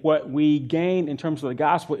immediately what we gain in terms of the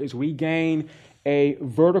gospel is we gain a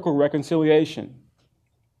vertical reconciliation.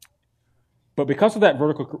 But because of that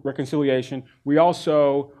vertical reconciliation, we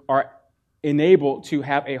also are enabled to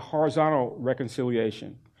have a horizontal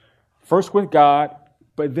reconciliation. First with God,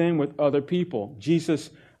 but then with other people. Jesus'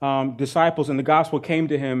 disciples in the gospel came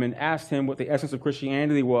to him and asked him what the essence of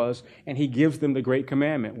Christianity was, and he gives them the great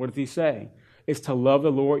commandment. What does he say? It's to love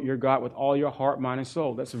the Lord your God with all your heart, mind, and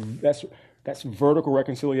soul. That's vertical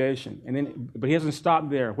reconciliation. But he doesn't stop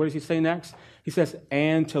there. What does he say next? He says,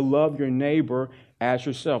 and to love your neighbor as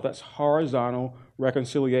yourself. That's horizontal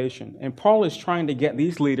reconciliation. And Paul is trying to get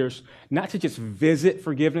these leaders not to just visit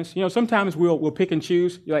forgiveness. Sometimes we'll pick and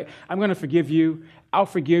choose. You're like, I'm going to forgive you. I'll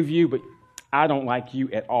forgive you, but I don't like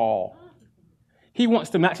you at all. He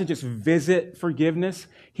wants them not to just visit forgiveness.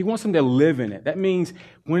 He wants them to live in it. That means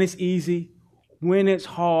when it's easy, when it's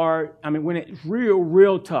hard, when it's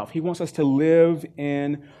real tough, he wants us to live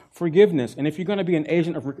in forgiveness. And if you're going to be an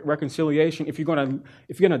agent of reconciliation, if you're going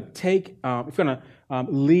to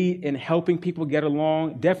lead in helping people get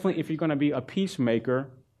along, definitely if you're going to be a peacemaker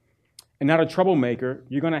and not a troublemaker,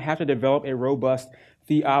 you're going to have to develop a robust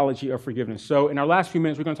theology of forgiveness. So in our last few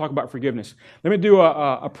minutes, we're going to talk about forgiveness. Let me do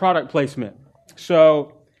a product placement.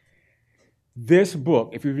 So this book,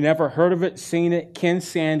 if you've never heard of it, seen it, Ken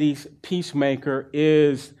Sande's Peacemaker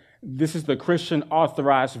this is the Christian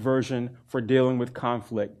authorized version for dealing with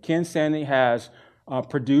conflict. Ken Sande has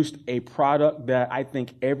produced a product that I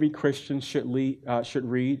think every Christian should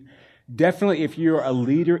read. Definitely if you're a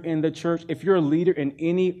leader in the church, if you're a leader in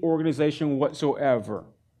any organization whatsoever,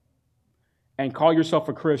 and call yourself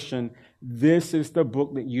a Christian, this is the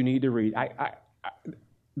book that you need to read.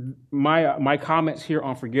 My comments here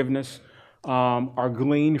on forgiveness are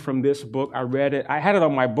gleaned from this book. I read it. I had it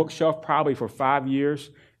on my bookshelf probably for 5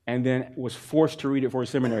 years, and then was forced to read it for a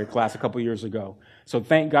seminary class a couple years ago. So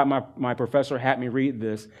thank God my professor had me read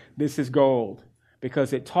this. This is gold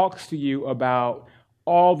because it talks to you about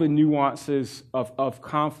all the nuances of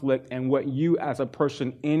conflict and what you as a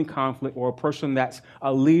person in conflict or a person that's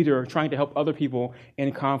a leader trying to help other people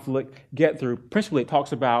in conflict get through. Principally, it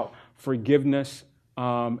talks about forgiveness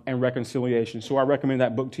and reconciliation. So I recommend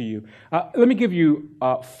that book to you. Let me give you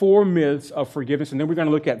 4 myths of forgiveness, and then we're going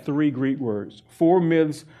to look at 3 Greek words. 4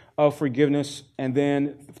 myths of forgiveness, and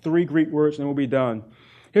then 3 Greek words, and then we'll be done.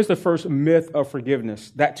 Here's the first myth of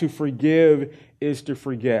forgiveness, that to forgive is to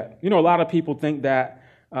forget. A lot of people think that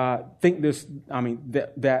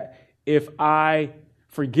if I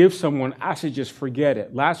forgive someone, I should just forget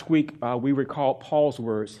it. Last week, we recalled Paul's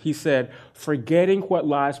words. He said, forgetting what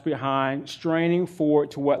lies behind, straining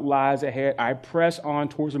forward to what lies ahead, I press on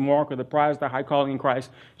towards the mark of the prize of the high calling in Christ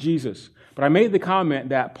Jesus. But I made the comment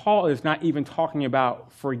that Paul is not even talking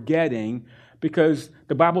about forgetting because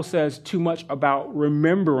the Bible says too much about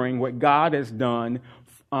remembering what God has done,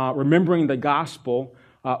 remembering the gospel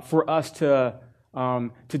for us to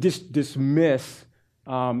just dismiss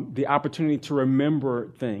the opportunity to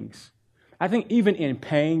remember things. I think even in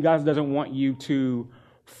pain, God doesn't want you to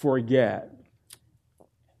forget.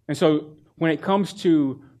 And so when it comes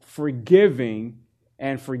to forgiving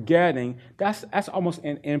and forgetting, that's almost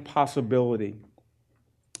an impossibility.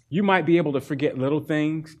 You might be able to forget little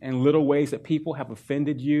things and little ways that people have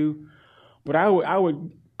offended you, but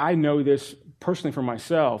I know this personally for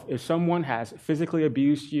myself. If someone has physically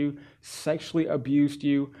abused you, sexually abused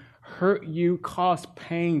you, hurt you, caused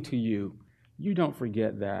pain to you, you don't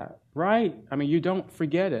forget that, right? You don't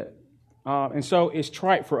forget it. And so it's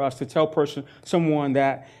trite for us to tell someone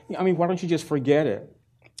that, why don't you just forget it?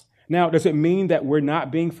 Now, does it mean that we're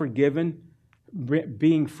not being forgiving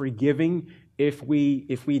if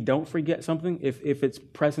we don't forget something, if it's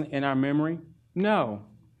present in our memory? No.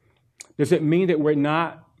 Does it mean that we're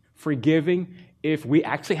not forgiving if we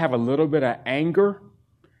actually have a little bit of anger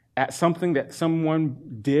at something that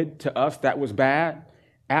someone did to us that was bad?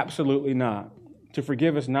 Absolutely not. To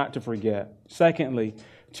forgive is not to forget. Secondly,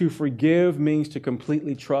 to forgive means to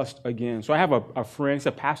completely trust again. So I have a friend, it's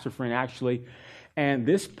a pastor friend actually, and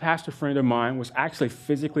this pastor friend of mine was actually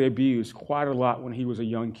physically abused quite a lot when he was a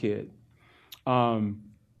young kid.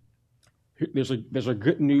 There's a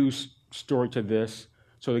good news story to this.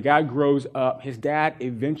 So the guy grows up. His dad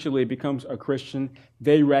eventually becomes a Christian.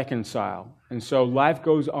 They reconcile. And so life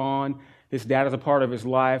goes on. His dad is a part of his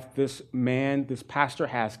life. This pastor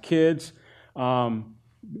has kids.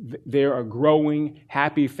 They're a growing,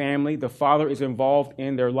 happy family. The father is involved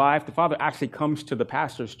in their life. The father actually comes to the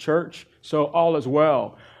pastor's church, so all is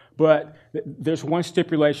well. But there's one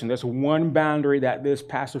stipulation. There's one boundary that this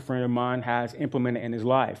pastor friend of mine has implemented in his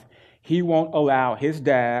life. He won't allow his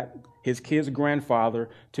dad, his kid's grandfather,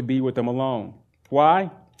 to be with them alone.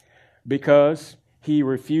 Why? Because he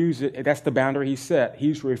refuses. That's the boundary he set.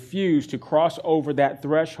 He's refused to cross over that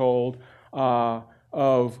threshold of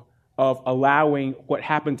allowing what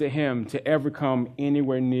happened to him to ever come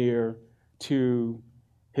anywhere near to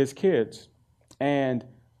his kids. And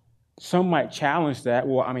some might challenge that.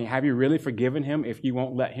 Well, I mean, have you really forgiven him if you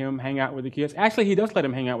won't let him hang out with the kids? Actually, he does let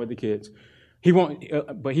him hang out with the kids. He won't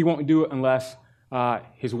do it unless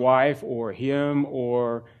his wife or him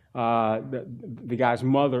or the guy's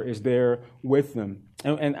mother is there with them.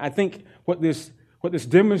 And I think what this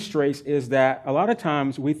demonstrates is that a lot of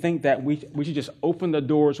times we think that we should just open the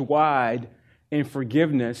doors wide in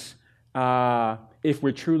forgiveness if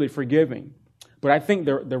we're truly forgiving. But I think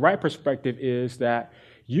the right perspective is that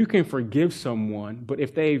you can forgive someone, but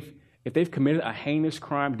if they've committed a heinous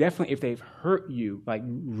crime, definitely if they've hurt you, like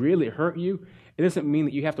really hurt you, it doesn't mean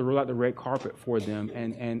that you have to roll out the red carpet for them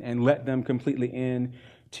and let them completely in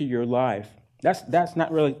to your life. That's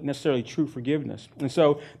not really necessarily true forgiveness. And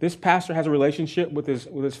so this pastor has a relationship with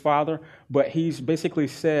his father, but he's basically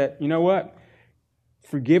said, you know what?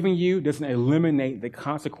 Forgiving you doesn't eliminate the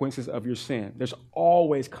consequences of your sin. There's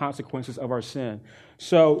always consequences of our sin.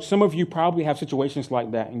 So some of you probably have situations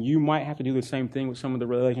like that, and you might have to do the same thing with some of the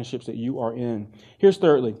relationships that you are in. Here's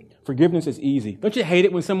thirdly, forgiveness is easy. Don't you hate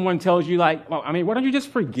it when someone tells you like, well, I mean, why don't you just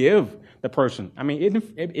forgive the person? I mean,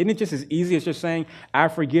 isn't it just as easy as just saying, I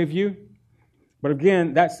forgive you? But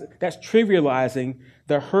again, that's trivializing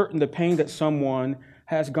the hurt and the pain that someone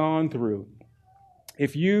has gone through.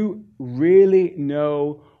 If you really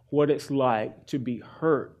know what it's like to be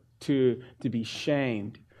hurt, to be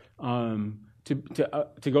shamed,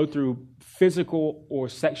 to go through physical or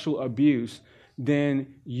sexual abuse,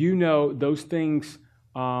 then you know those things,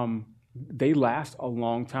 they last a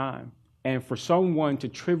long time. And for someone to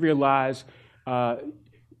trivialize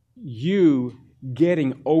you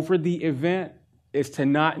getting over the event is to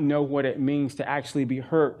not know what it means to actually be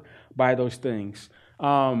hurt by those things.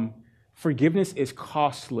 Forgiveness is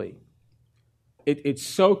costly. It's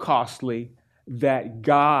so costly that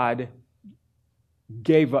God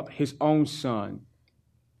gave up his own son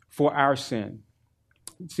for our sin.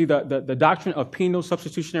 See, the doctrine of penal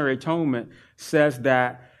substitutionary atonement says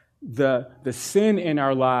that the sin in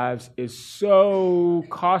our lives is so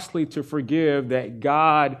costly to forgive that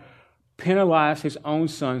God penalized his own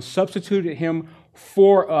son, substituted him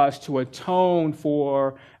for us to atone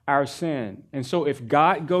for our sin. And so if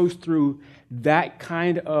God goes through that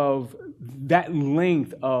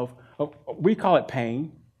length of we call it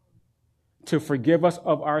pain, to forgive us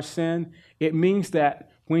of our sin, it means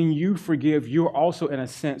that when you forgive, you're also in a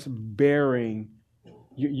sense bearing,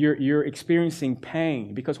 you're experiencing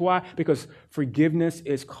pain. Because why? Because forgiveness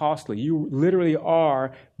is costly. You literally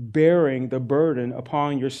are bearing the burden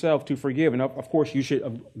upon yourself to forgive. And of course, you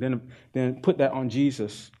should then put that on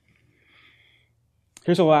Jesus.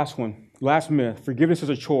 Here's the last one. Last myth. Forgiveness is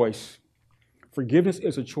a choice. Forgiveness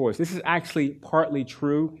is a choice. This is actually partly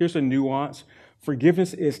true. Here's a nuance.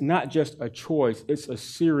 Forgiveness is not just a choice. It's a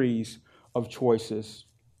series of choices.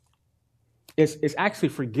 It's actually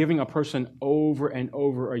forgiving a person over and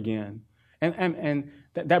over again. And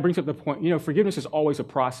that brings up the point. You know, forgiveness is always a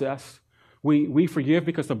process. We forgive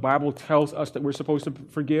because the Bible tells us that we're supposed to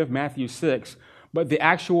forgive, Matthew 6. But the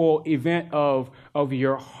actual event of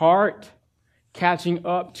your heart catching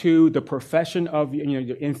up to the profession of,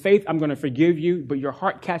 in faith, I'm going to forgive you, but your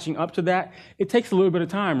heart catching up to that, it takes a little bit of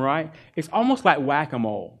time, right? It's almost like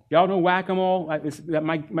whack-a-mole. Y'all know whack-a-mole? Like this, that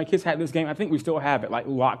my kids had this game. I think we still have it, like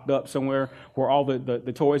locked up somewhere where all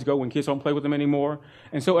the toys go when kids don't play with them anymore.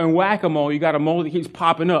 And so in whack-a-mole, you got a mole that keeps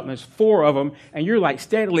popping up, and there's 4 of them, and you're like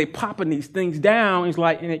steadily popping these things down. It's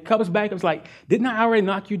like, and it comes back. It's like, didn't I already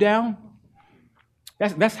knock you down?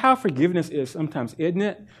 That's how forgiveness is sometimes, isn't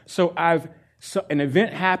it? So an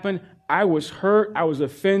event happened. I was hurt. I was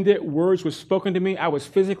offended. Words were spoken to me. I was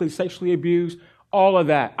physically, sexually abused. All of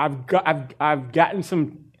that. I've gotten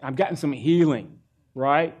some healing,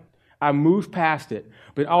 right? I moved past it.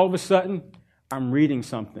 But all of a sudden, I'm reading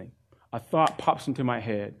something. A thought pops into my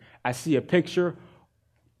head. I see a picture,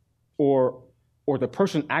 or the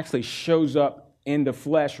person actually shows up in the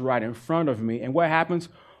flesh right in front of me. And what happens?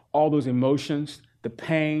 All those emotions, the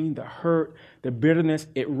pain, the hurt, the bitterness,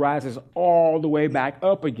 it rises all the way back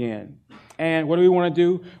up again. And what do we want to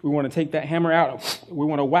do? We want to take that hammer out. We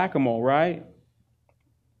want to whack them all, right?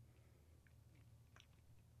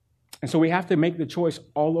 And so we have to make the choice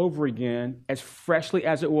all over again, as freshly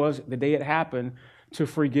as it was the day it happened, to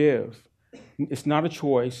forgive. It's not a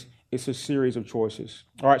choice. It's a series of choices.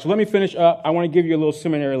 All right, so let me finish up. I want to give you a little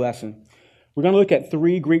seminary lesson. We're going to look at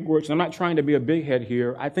 3 Greek words. And I'm not trying to be a big head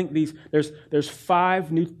here. I think there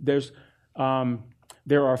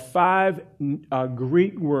are 5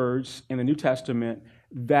 Greek words in the New Testament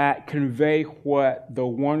that convey what the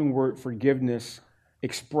one word forgiveness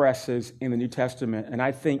expresses in the New Testament. And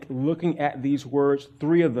I think looking at these words,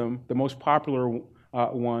 3 of them, the most popular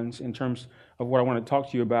ones in terms of what I want to talk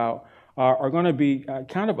to you about, are going to be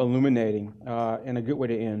kind of illuminating and a good way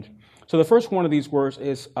to end. So the first one of these words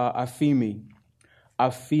is aphemi.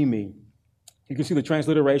 Aphemi. You can see the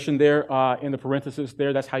transliteration there in the parenthesis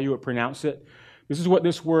there. That's how you would pronounce it. This is what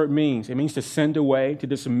this word means. It means to send away, to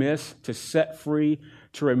dismiss, to set free,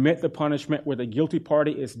 to remit the punishment where the guilty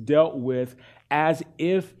party is dealt with as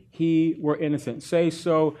if he were innocent. Say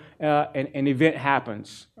so an event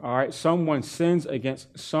happens. All right, someone sins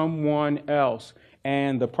against someone else,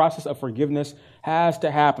 and the process of forgiveness has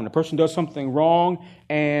to happen. The person does something wrong,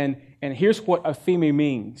 and here's what aphemi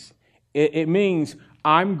means. It means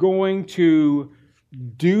I'm going to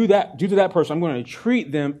do to that person. I'm going to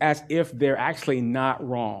treat them as if they're actually not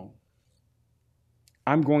wrong.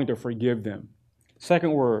 I'm going to forgive them.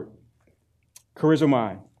 Second word,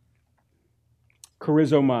 charizomai.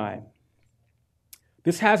 Charizomai.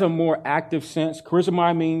 This has a more active sense.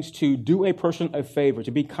 Charizomai means to do a person a favor,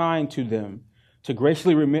 to be kind to them, to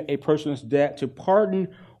graciously remit a person's debt, to pardon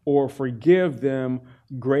or forgive them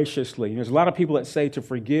graciously. There's a lot of people that say to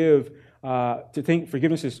forgive, to think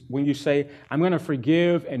forgiveness is when you say, I'm going to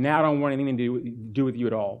forgive and now I don't want anything to do with you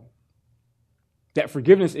at all. That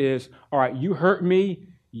forgiveness is, all right, you hurt me,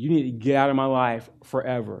 you need to get out of my life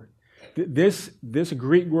forever. This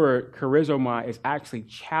Greek word, charizomai, is actually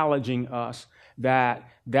challenging us that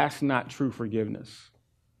that's not true forgiveness.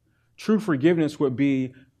 True forgiveness would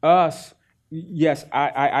be us, yes,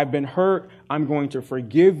 I've been hurt, I'm going to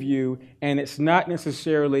forgive you, and it's not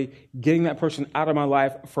necessarily getting that person out of my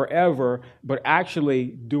life forever, but actually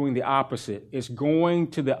doing the opposite. It's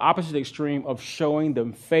going to the opposite extreme of showing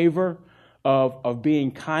them favor, of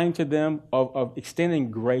being kind to them, of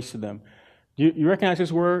extending grace to them. You recognize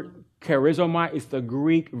this word? Charizomai is the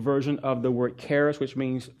Greek version of the word charis, which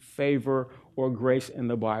means favor or grace in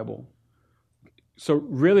the Bible. So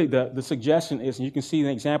really the suggestion is, and you can see an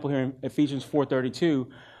example here in Ephesians 4:32,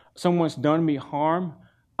 someone's done me harm,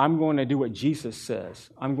 I'm going to do what Jesus says.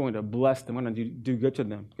 I'm going to bless them. I'm going to do good to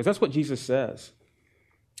them. Because that's what Jesus says.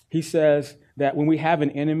 He says that when we have an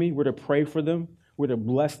enemy, we're to pray for them, we're to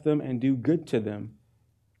bless them and do good to them.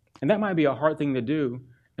 And that might be a hard thing to do.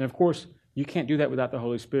 And of course, you can't do that without the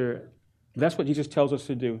Holy Spirit. That's what Jesus tells us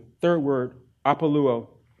to do. Third word, apoluo.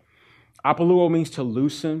 Apoluo means to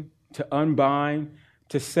loosen, to unbind,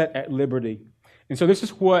 to set at liberty. And so this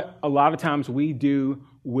is what a lot of times we do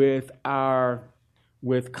with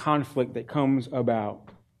conflict that comes about,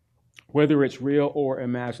 whether it's real or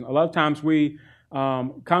imagined. A lot of times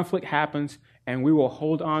conflict happens and we will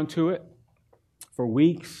hold on to it for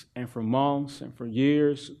weeks and for months and for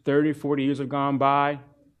years. 30, 40 years have gone by.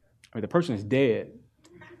 The person is dead.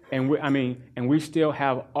 And we still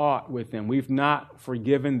have aught with them. We've not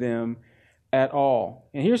forgiven them at all.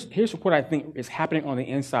 And here's what I think is happening on the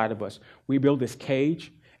inside of us. We build this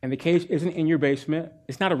cage, and the cage isn't in your basement.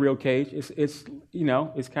 It's not a real cage. It's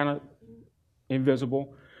kind of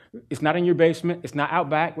invisible. It's not in your basement. It's not out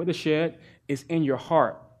back with a shed. It's in your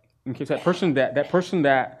heart. In case that person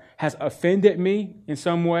that has offended me in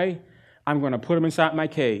some way, I'm going to put them inside my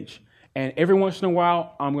cage. And every once in a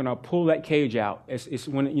while, I'm going to pull that cage out. It's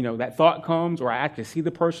when, that thought comes, or I actually see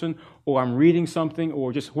the person, or I'm reading something,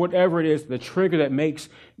 or just whatever it is, the trigger that makes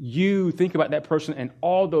you think about that person, and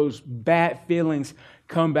all those bad feelings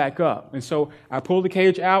come back up. And so I pull the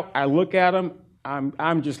cage out, I look at them,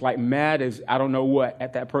 I'm just like mad as I don't know what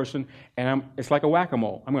at that person, and it's like a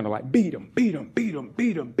whack-a-mole. I'm going to beat them,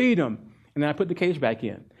 and then I put the cage back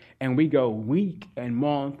in. And we go week and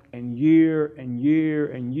month and year and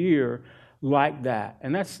year and year like that.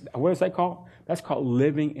 And what is that called? That's called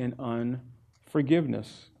living in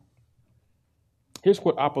unforgiveness. Here's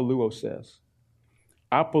what apoluo says.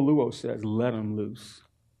 Apoluo says, let them loose.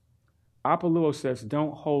 Apoluo says,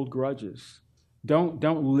 don't hold grudges.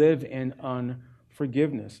 Don't live in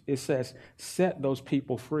unforgiveness. It says, set those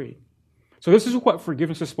people free. So this is what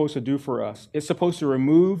forgiveness is supposed to do for us. It's supposed to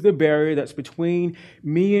remove the barrier that's between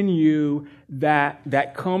me and you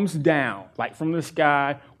that comes down, like from the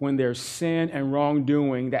sky, when there's sin and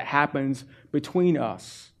wrongdoing that happens between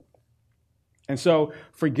us. And so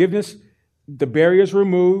forgiveness, the barrier is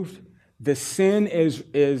removed. The sin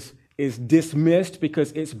is dismissed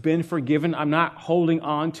because it's been forgiven. I'm not holding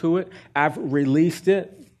on to it. I've released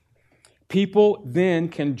it. People then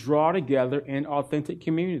can draw together in authentic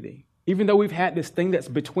community. Even though we've had this thing that's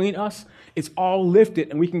between us, it's all lifted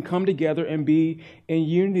and we can come together and be in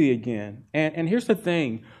unity again. And here's the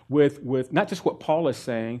thing with not just what Paul is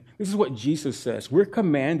saying, this is what Jesus says. We're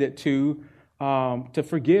commanded to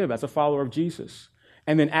forgive as a follower of Jesus.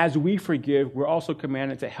 And then as we forgive, we're also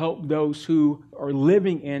commanded to help those who are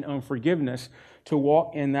living in unforgiveness to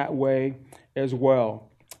walk in that way as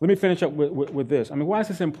well. Let me finish up with this. I mean, why is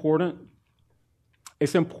this important?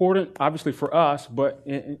 It's important, obviously, for us, but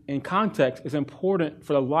in context, it's important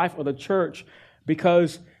for the life of the church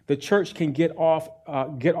because the church can get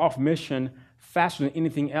off mission faster than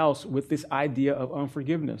anything else with this idea of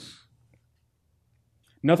unforgiveness.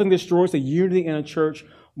 Nothing destroys the unity in a church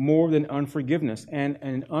more than unforgiveness and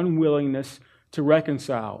an unwillingness to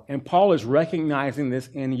reconcile. And Paul is recognizing this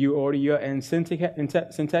in Euodia and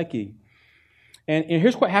Syntyche. And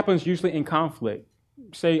here's what happens usually in conflict.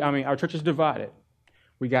 Our church is divided.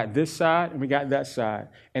 We got this side and we got that side.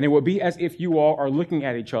 And it will be as if you all are looking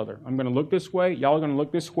at each other. I'm going to look this way. Y'all are going to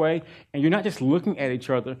look this way. And you're not just looking at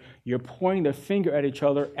each other. You're pointing the finger at each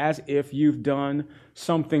other as if you've done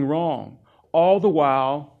something wrong. All the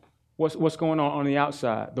while, what's going on the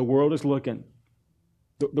outside? The world is looking.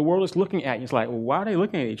 The world is looking at you. It's like, well, why are they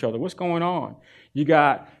looking at each other? What's going on? You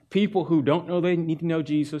got people who don't know they need to know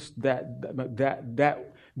Jesus,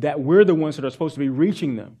 that we're the ones that are supposed to be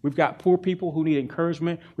reaching them. We've got poor people who need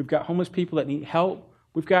encouragement. We've got homeless people that need help.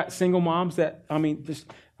 We've got single moms that,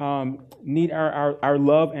 need our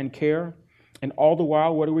love and care. And all the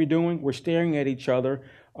while, what are we doing? We're staring at each other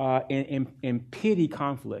in petty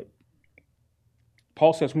conflict.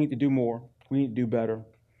 Paul says we need to do more. We need to do better.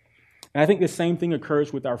 And I think the same thing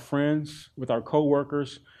occurs with our friends, with our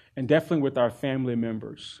coworkers, and definitely with our family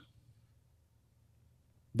members.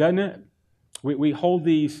 Doesn't it? We hold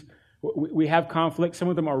these, we have conflicts. Some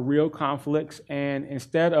of them are real conflicts. And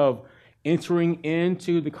instead of entering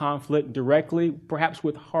into the conflict directly, perhaps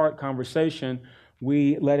with hard conversation,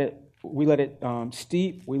 we let it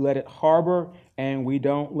steep, we let it harbor, and we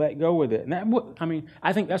don't let go with it. And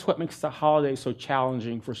I think that's what makes the holidays so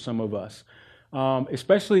challenging for some of us,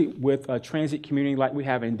 especially with a transit community like we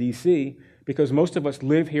have in D.C., because most of us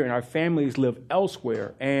live here and our families live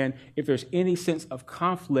elsewhere. And if there's any sense of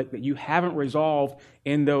conflict that you haven't resolved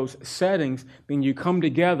in those settings, then you come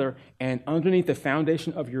together and underneath the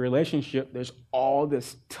foundation of your relationship, there's all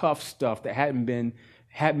this tough stuff that hadn't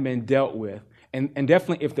been dealt with. And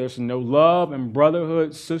definitely if there's no love and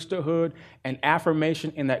brotherhood, sisterhood, and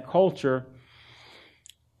affirmation in that culture,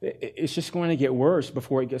 it's just going to get worse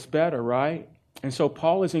before it gets better, right? And so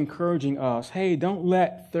Paul is encouraging us, hey, don't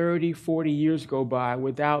let 30, 40 years go by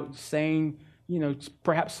without saying,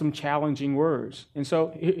 perhaps some challenging words. And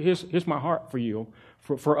so here's my heart for you,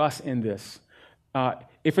 for us in this.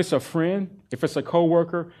 If it's a friend, if it's a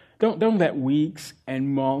coworker, don't let weeks and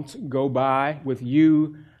months go by with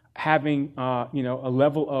you having a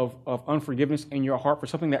level of unforgiveness in your heart for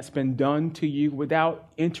something that's been done to you without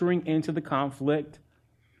entering into the conflict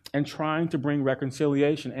and trying to bring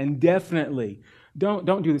reconciliation. And definitely, don't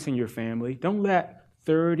do this in your family. Don't let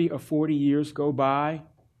 30 or 40 years go by.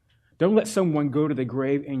 Don't let someone go to the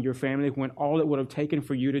grave in your family when all it would have taken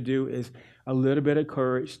for you to do is a little bit of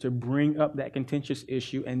courage to bring up that contentious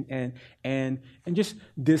issue and just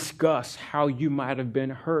discuss how you might have been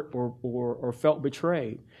hurt or felt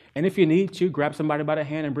betrayed. And if you need to, grab somebody by the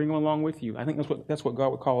hand and bring them along with you. I think that's what God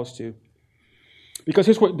would call us to. Because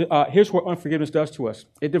here's what unforgiveness does to us.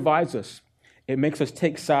 It divides us. It makes us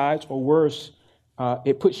take sides, or worse,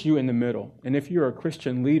 it puts you in the middle. And if you're a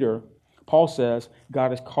Christian leader, Paul says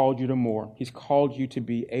God has called you to more. He's called you to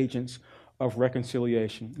be agents of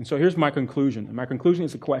reconciliation. And so here's my conclusion. And my conclusion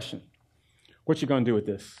is a question. What you going to do with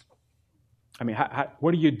this?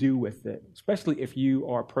 What do you do with it? Especially if you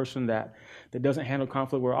are a person that doesn't handle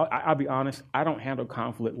conflict well. I'll be honest, I don't handle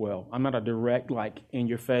conflict well. I'm not a direct, in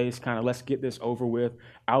your face, kind of let's get this over with.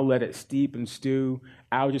 I'll let it steep and stew.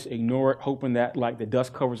 I'll just ignore it, hoping that the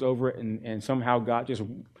dust covers over it and somehow God just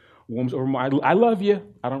warms over my, I love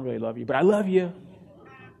you. I don't really love you, but I love you.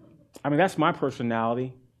 That's my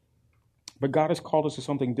personality. But God has called us to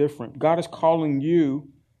something different. God is calling you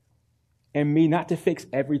and me not to fix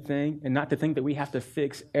everything and not to think that we have to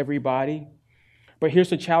fix everybody, But here's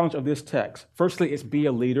the challenge of this text. Firstly, it's be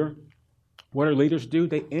a leader. What do leaders do?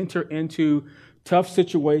 They enter into tough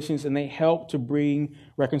situations and they help to bring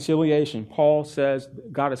reconciliation. Paul says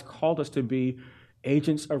God has called us to be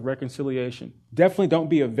agents of reconciliation. Definitely don't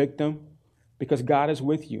be a victim, because God is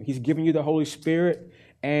with you. He's giving you the Holy Spirit,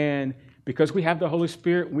 and because we have the Holy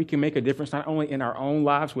Spirit, we can make a difference not only in our own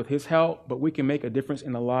lives with His help, but we can make a difference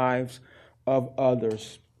in the lives of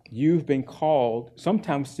others. You've been called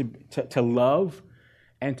sometimes to love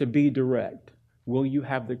and to be direct. Will you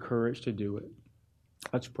have the courage to do it?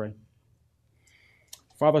 Let's pray.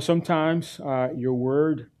 Father, sometimes your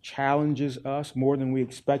word challenges us more than we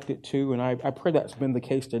expect it to, and I pray that's been the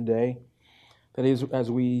case today. That is,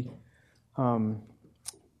 as we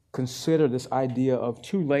consider this idea of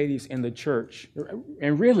two ladies in the church,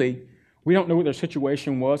 and really, we don't know what their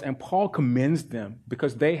situation was, and Paul commends them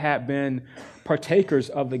because they had been partakers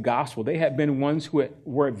of the gospel. They had been ones who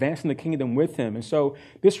were advancing the kingdom with him, and so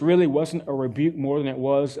this really wasn't a rebuke more than it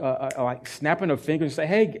was like snapping of fingers and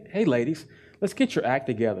say, hey, ladies, let's get your act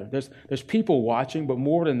together. There's people watching, but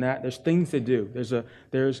more than that, there's things to do.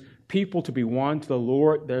 There's people to be won to the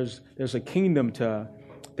Lord. There's a kingdom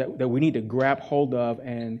that we need to grab hold of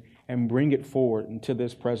and bring it forward into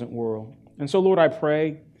this present world. And so, Lord, I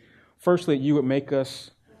pray, firstly, that you would make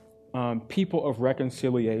us people of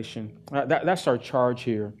reconciliation. That's our charge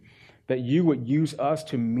here, that you would use us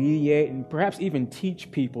to mediate and perhaps even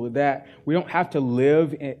teach people that we don't have to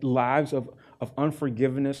live lives of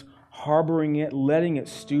unforgiveness, harboring it, letting it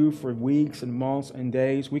stew for weeks and months and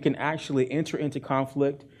days. We can actually enter into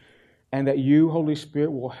conflict, and that you, Holy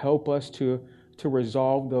Spirit, will help us to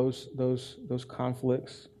resolve those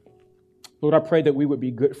conflicts. Lord, I pray that we would be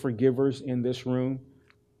good forgivers in this room,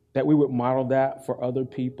 that we would model that for other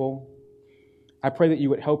people. I pray that you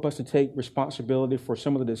would help us to take responsibility for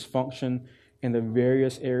some of the dysfunction in the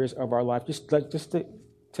various areas of our life, just to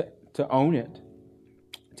own it,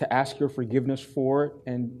 to ask your forgiveness for it,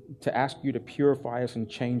 and to ask you to purify us and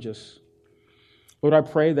change us. Lord, I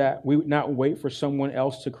pray that we would not wait for someone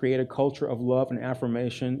else to create a culture of love and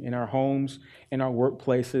affirmation in our homes, in our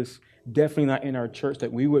workplaces, definitely not in our church,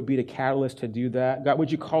 that we would be the catalyst to do that. God,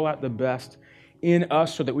 would you call out the best in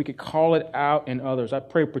us so that we could call it out in others? I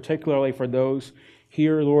pray particularly for those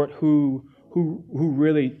here, Lord, who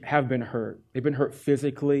really have been hurt. They've been hurt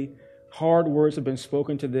physically. Hard words have been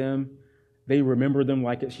spoken to them. They remember them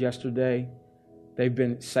like it's yesterday. They've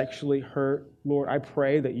been sexually hurt. Lord, I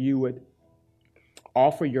pray that you would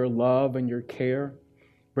offer your love and your care.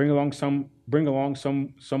 Bring along someone,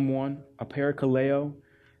 a parakaleo,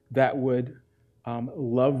 that would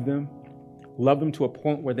love them to a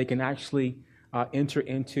point where they can actually enter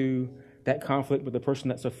into that conflict with the person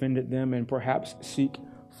that's offended them and perhaps seek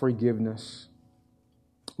forgiveness.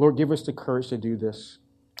 Lord, give us the courage to do this.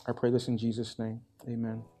 I pray this in Jesus' name.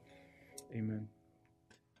 Amen. Amen.